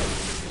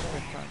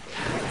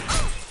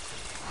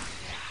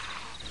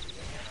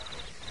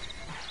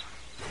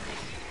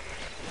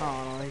 Oh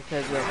no, he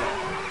says we're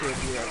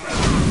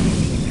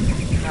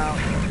now.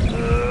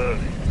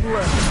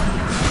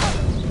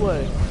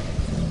 What?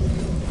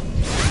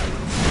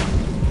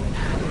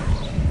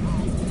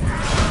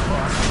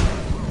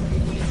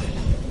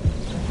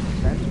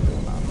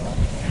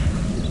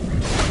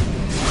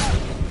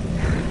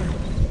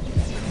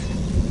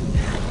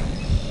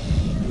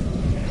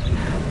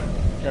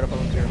 Shut up, I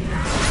don't care.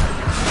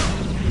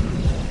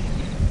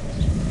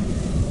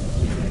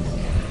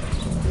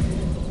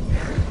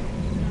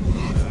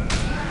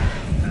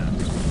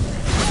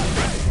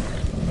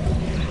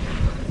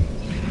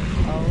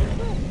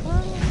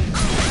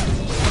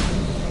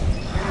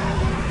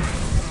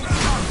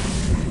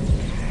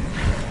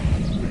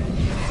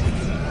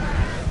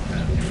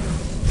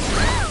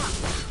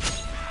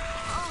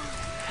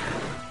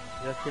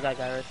 You see that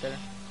guy right there?